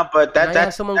know. No, but that's you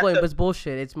have someone going, but it's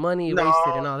bullshit. It's money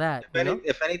wasted and all that.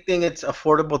 If anything, it's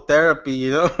affordable therapy.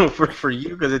 You know, for you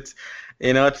because it's,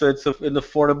 you know, it's an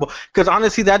affordable. Because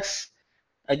honestly, that's.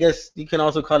 I guess you can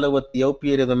also call it what the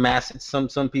opiate of the masses.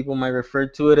 Some people might refer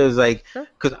to it as like,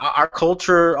 because our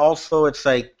culture also, it's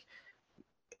like,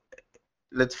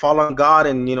 let's fall on God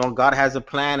and, you know, God has a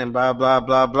plan and blah, blah,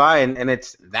 blah, blah. And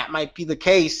it's, that might be the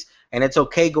case and it's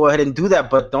okay. Go ahead and do that.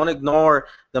 But don't ignore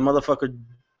the motherfucker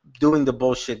doing the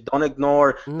bullshit. Don't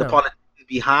ignore the politics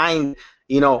behind,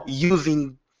 you know,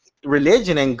 using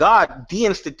religion and God, the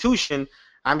institution.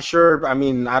 I'm sure, I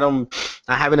mean, I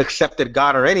haven't accepted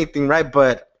God or anything, right?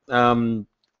 But the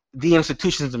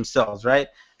institutions themselves, right?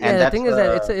 And the thing is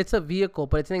that it's a vehicle,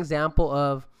 but it's an example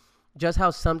of just how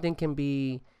something can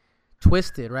be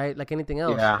twisted, right? Like anything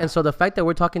else. Yeah. And so the fact that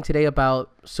we're talking today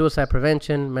about suicide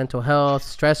prevention, mental health,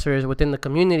 stressors within the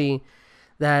community,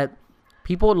 that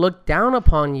people look down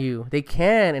upon you. They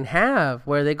can and have,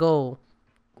 where they go,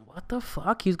 what the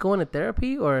fuck? He's going to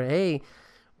therapy? Or, hey,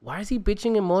 why is he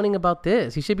bitching and moaning about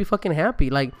this? He should be fucking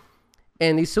happy. Like,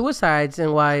 and these suicides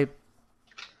and why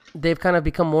they've kind of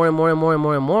become more and more and more and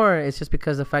more and more, it's just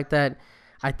because the fact that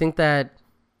I think that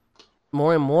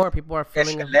more and more people are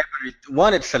feeling...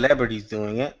 It's celebrities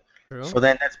doing it. True. So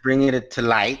then that's bringing it to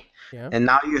light. Yeah. And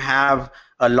now you have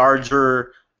a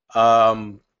larger,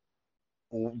 the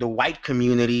white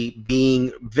community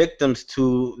being victims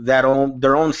to their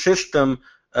own system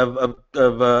of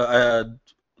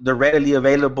the readily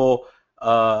available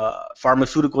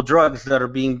pharmaceutical drugs that are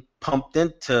being pumped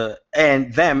into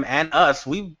them and us.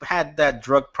 We've had that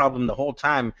drug problem the whole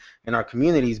time in our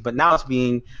communities, but now it's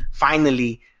being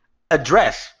finally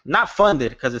addressed, not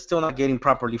funded because it's still not getting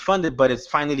properly funded, but it's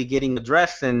finally getting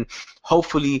addressed, and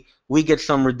hopefully we get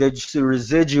some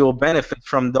residual benefit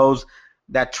from those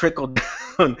that trickle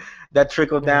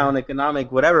down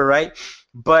economic whatever, right?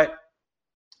 But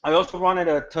I also wanted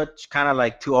to touch kind of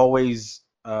like to always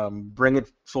bring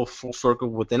it full circle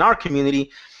within our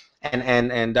community,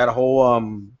 and that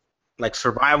whole like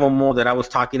survival mode that I was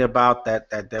talking about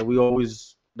that we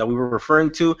were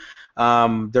referring to.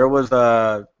 There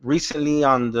was recently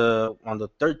on the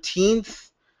 13th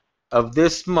of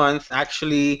this month,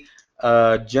 actually,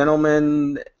 a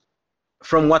gentleman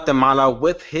from Guatemala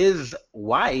with his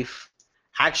wife.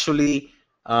 Actually,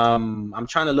 I'm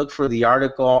trying to look for the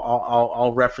article.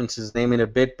 I'll reference his name in a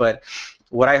bit, but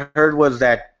what I heard was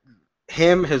that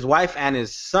him, his wife, and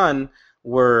his son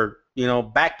were, you know,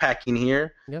 backpacking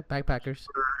here. Yeah, backpackers.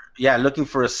 Looking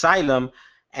for asylum,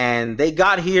 and they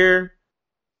got here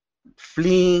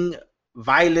fleeing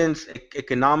violence,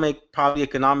 probably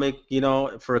economic, you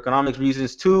know, for economic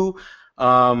reasons too,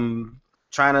 trying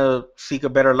to seek a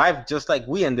better life, just like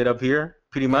we ended up here,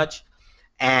 pretty much.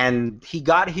 And he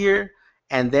got here,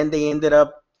 and then they ended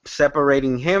up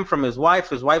separating him from his wife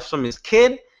from his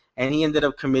kid, and he ended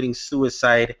up committing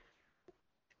suicide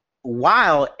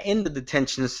while in the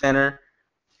detention center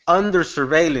under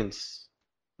surveillance.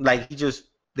 Like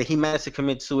he managed to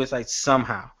commit suicide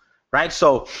somehow, right?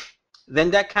 So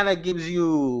then that kind of gives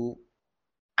you,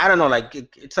 I don't know, like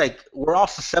it's like we're all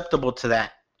susceptible to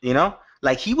that, you know?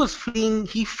 Like he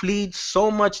fled so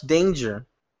much danger,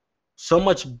 so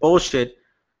much bullshit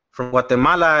from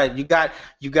Guatemala. You got,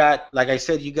 like I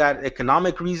said, you got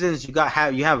economic reasons, you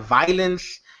have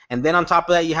violence, and then on top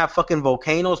of that, you have fucking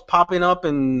volcanoes popping up,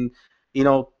 and, you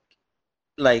know,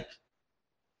 like,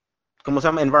 como se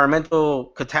llama, environmental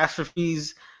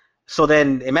catastrophes. So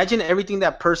then imagine everything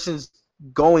that person's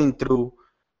going through,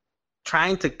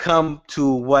 trying to come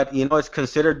to what, you know, is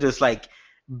considered this like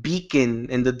beacon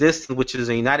in the distance, which is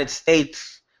the United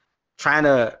States, trying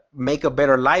to make a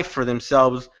better life for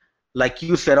themselves. Like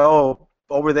you said, oh,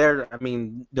 over there, I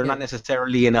mean, they're not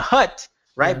necessarily in a hut,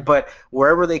 right? Yeah. But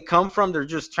wherever they come from, they're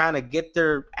just trying to get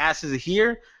their asses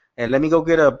here, and let me go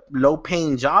get a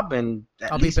low-paying job, and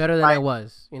I'll be better than I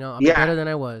was. You know, I'll be better than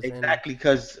I was. Exactly,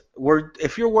 because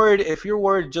if you're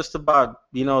worried just about,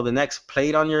 you know, the next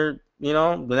plate on your, you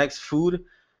know, the next food,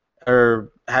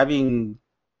 or having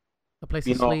a place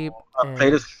to sleep,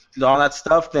 all that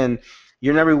stuff, then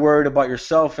you're never worried about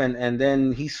yourself. And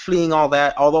then he's fleeing all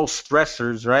those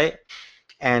stressors, right?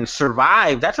 And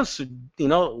survive. That's you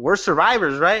know, we're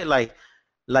survivors, right? Like,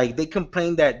 Like they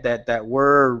complain that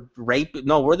we're rape.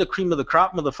 No, we're the cream of the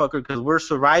crop, motherfucker, because we're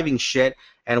surviving shit,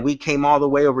 and we came all the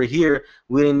way over here.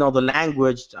 We didn't know the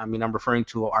language. I mean, I'm referring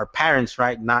to our parents,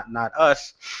 right? Not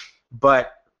us,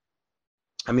 but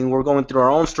I mean, we're going through our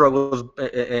own struggles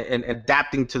and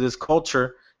adapting to this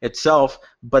culture itself.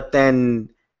 But then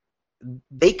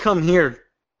they come here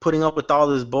putting up with all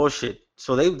this bullshit.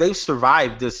 So they've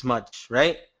survived this much,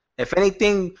 right? If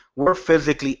anything, we're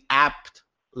physically apt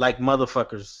like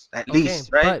motherfuckers, at least,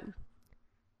 right? But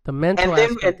the mental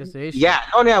aspect is the issue. Yeah,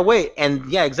 oh yeah, wait, and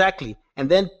yeah, exactly.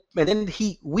 And then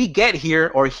we get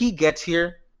here, or he gets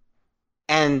here,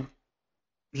 and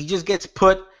he just gets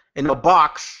put in a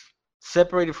box,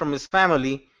 separated from his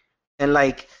family, and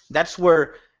like that's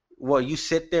where, well, you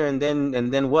sit there, and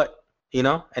then what,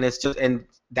 and it's just, and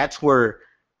that's where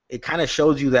it kind of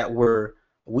shows you that we're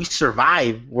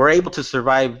able to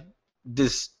survive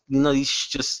this, these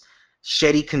just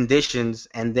shitty conditions,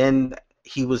 and then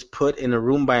he was put in a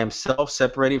room by himself,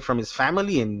 separated from his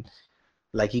family, and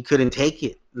like he couldn't take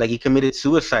it, like he committed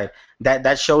suicide.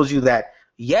 That shows you that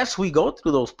yes, we go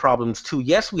through those problems too.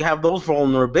 Yes, we have those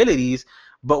vulnerabilities,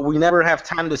 but we never have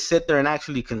time to sit there and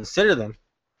actually consider them.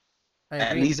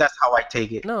 At least that's how I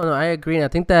take it. No, I agree. And I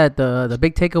think that the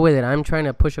big takeaway that I'm trying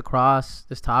to push across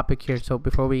this topic here, so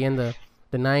before we end the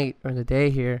night or the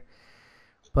day here,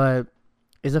 but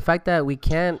is the fact that we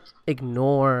can't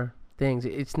ignore things.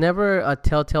 It's never a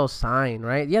telltale sign,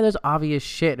 right? Yeah, there's obvious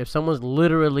shit. If someone's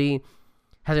literally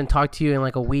hasn't talked to you in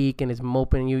like a week and is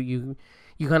moping, you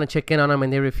kind of check in on them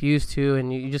and they refuse to,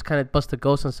 and you just kind of bust a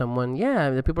ghost on someone, yeah,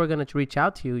 the people are going to reach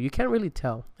out to you. You can't really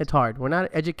tell. It's hard. We're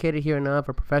not educated here enough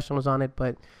or professionals on it,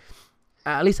 but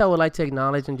at least I would like to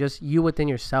acknowledge, and just you within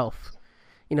yourself,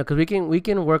 because we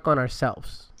can work on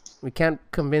ourselves. We can't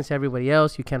convince everybody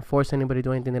else. You can't force anybody to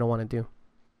do anything they don't want to do.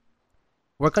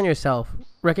 Work on yourself.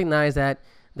 Recognize that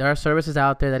there are services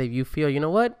out there that if you feel, you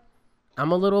know what,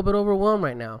 I'm a little bit overwhelmed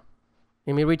right now,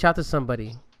 you may reach out to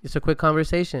somebody. Just a quick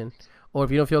conversation. Or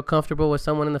if you don't feel comfortable with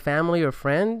someone in the family or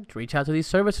friend, reach out to these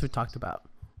services we talked about,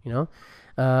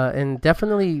 and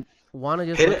definitely want to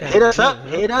just hit us up,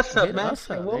 man.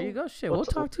 There you go. Shit, we'll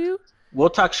talk to you. We'll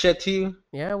talk shit to you.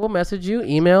 Yeah, we'll message you.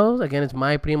 Email. Again, it's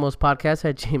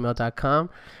myprimospodcast@gmail.com.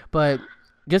 But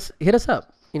just hit us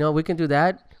up. We can do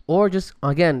that. Or just,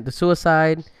 again, the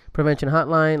suicide prevention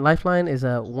hotline, Lifeline, is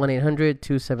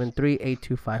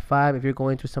 1-800-273-8255. If you're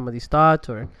going through some of these thoughts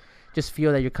or just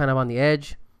feel that you're kind of on the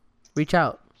edge, reach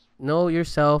out. Know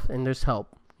yourself, and there's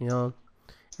help,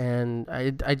 And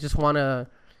I just want to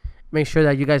make sure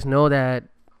that you guys know that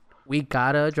we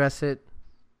got to address it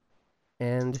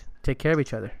and take care of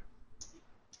each other.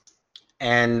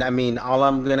 And, I mean, all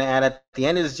I'm going to add at the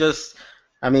end is just,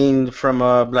 I mean, from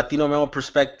a Latino male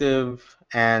perspective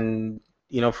and,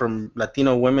 from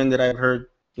Latino women that I've heard,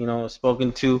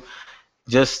 spoken to,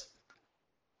 just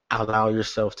allow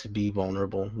yourself to be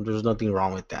vulnerable. There's nothing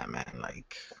wrong with that, man.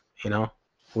 Like,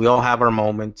 we all have our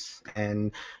moments,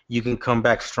 and you can come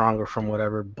back stronger from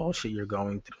whatever bullshit you're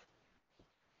going through.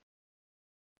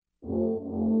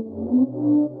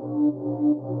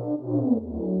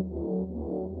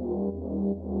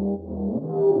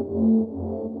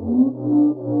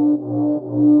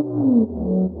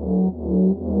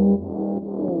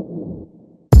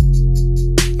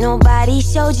 Nobody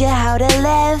showed you how to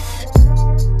live.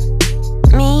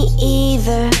 Me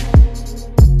either.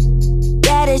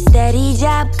 Get a steady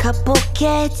job, couple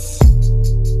kids,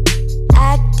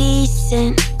 act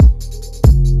decent.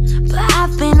 But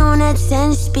I've been on a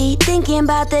 10 speed, thinking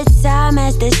about the time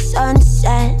as the sun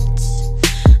sets.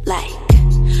 Like,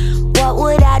 what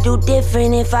would I do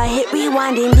different if I hit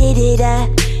rewind and did it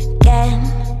again?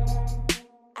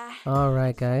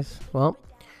 Alright, guys. Well,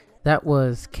 that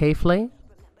was K-Flay,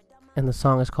 and the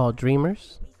song is called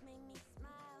Dreamers.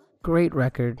 Great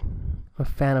record. I'm a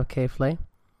fan of K-Flay.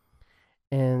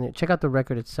 And check out the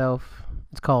record itself.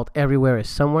 It's called Everywhere is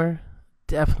Somewhere.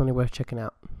 Definitely worth checking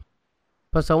out.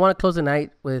 But so I want to close the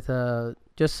night with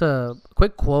just a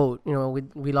quick quote.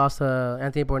 We lost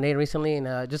Anthony Bourdain recently,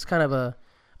 and just kind of a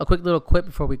quick little quip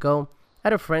before we go. I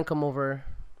had a friend come over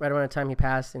right around the time he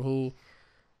passed, and he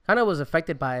kind of was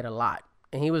affected by it a lot.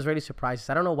 And he was really surprised. He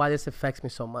said, I don't know why this affects me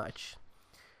so much.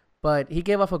 But he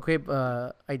gave off a great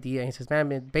idea. He says,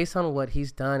 man, based on what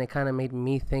he's done, it kind of made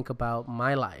me think about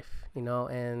my life.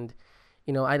 And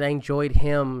I enjoyed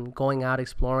him going out,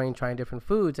 exploring, trying different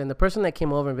foods. And the person that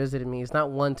came over and visited me is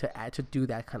not one to do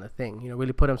that kind of thing,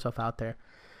 really put himself out there.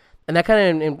 And that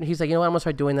kind of, and he's like, I'm going to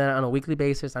start doing that on a weekly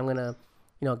basis. I'm going to,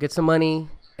 get some money,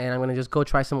 and I'm going to just go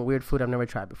try some weird food I've never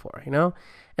tried before,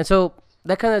 And so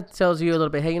that kind of tells you a little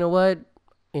bit, hey, you know what?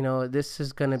 This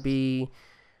is going to be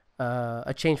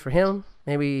a change for him.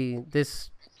 Maybe this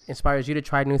inspires you to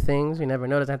try new things. You never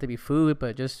know. It doesn't have to be food,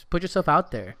 but just put yourself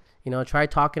out there. Try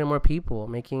talking to more people,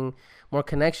 making more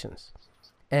connections.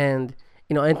 And,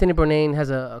 Anthony Bourdain has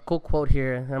a cool quote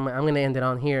here. I'm going to end it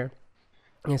on here.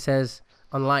 It says,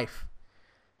 on life,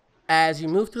 as you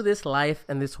move through this life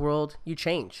and this world, you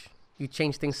change. You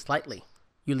change things slightly.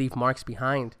 You leave marks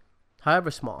behind,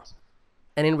 however small.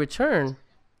 And in return,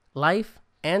 life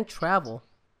and travel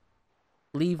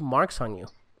leave marks on you.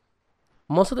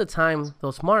 Most of the time,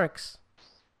 those marks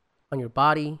on your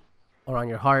body or on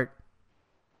your heart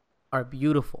are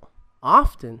beautiful.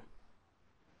 Often,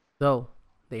 though,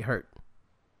 they hurt.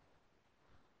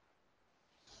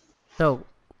 So,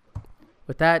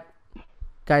 with that,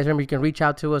 guys, remember you can reach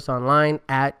out to us online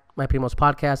at My Primos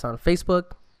Podcast on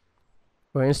Facebook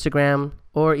or Instagram,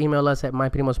 or email us at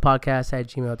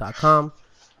myprimospodcast@gmail.com.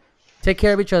 Take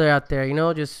care of each other out there,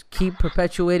 just keep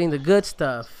perpetuating the good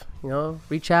stuff,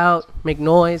 reach out, make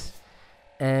noise.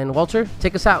 And Walter,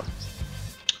 take us out.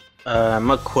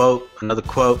 Another quote. This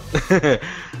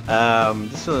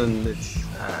one,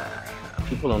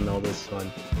 people don't know this one.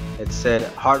 It said,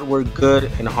 hard work good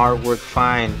and hard work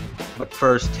fine, but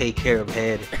first take care of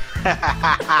head.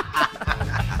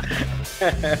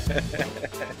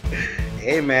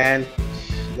 Hey man,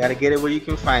 you gotta get it where you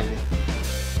can find it.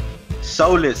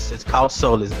 Solace, it's called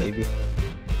Solace, baby.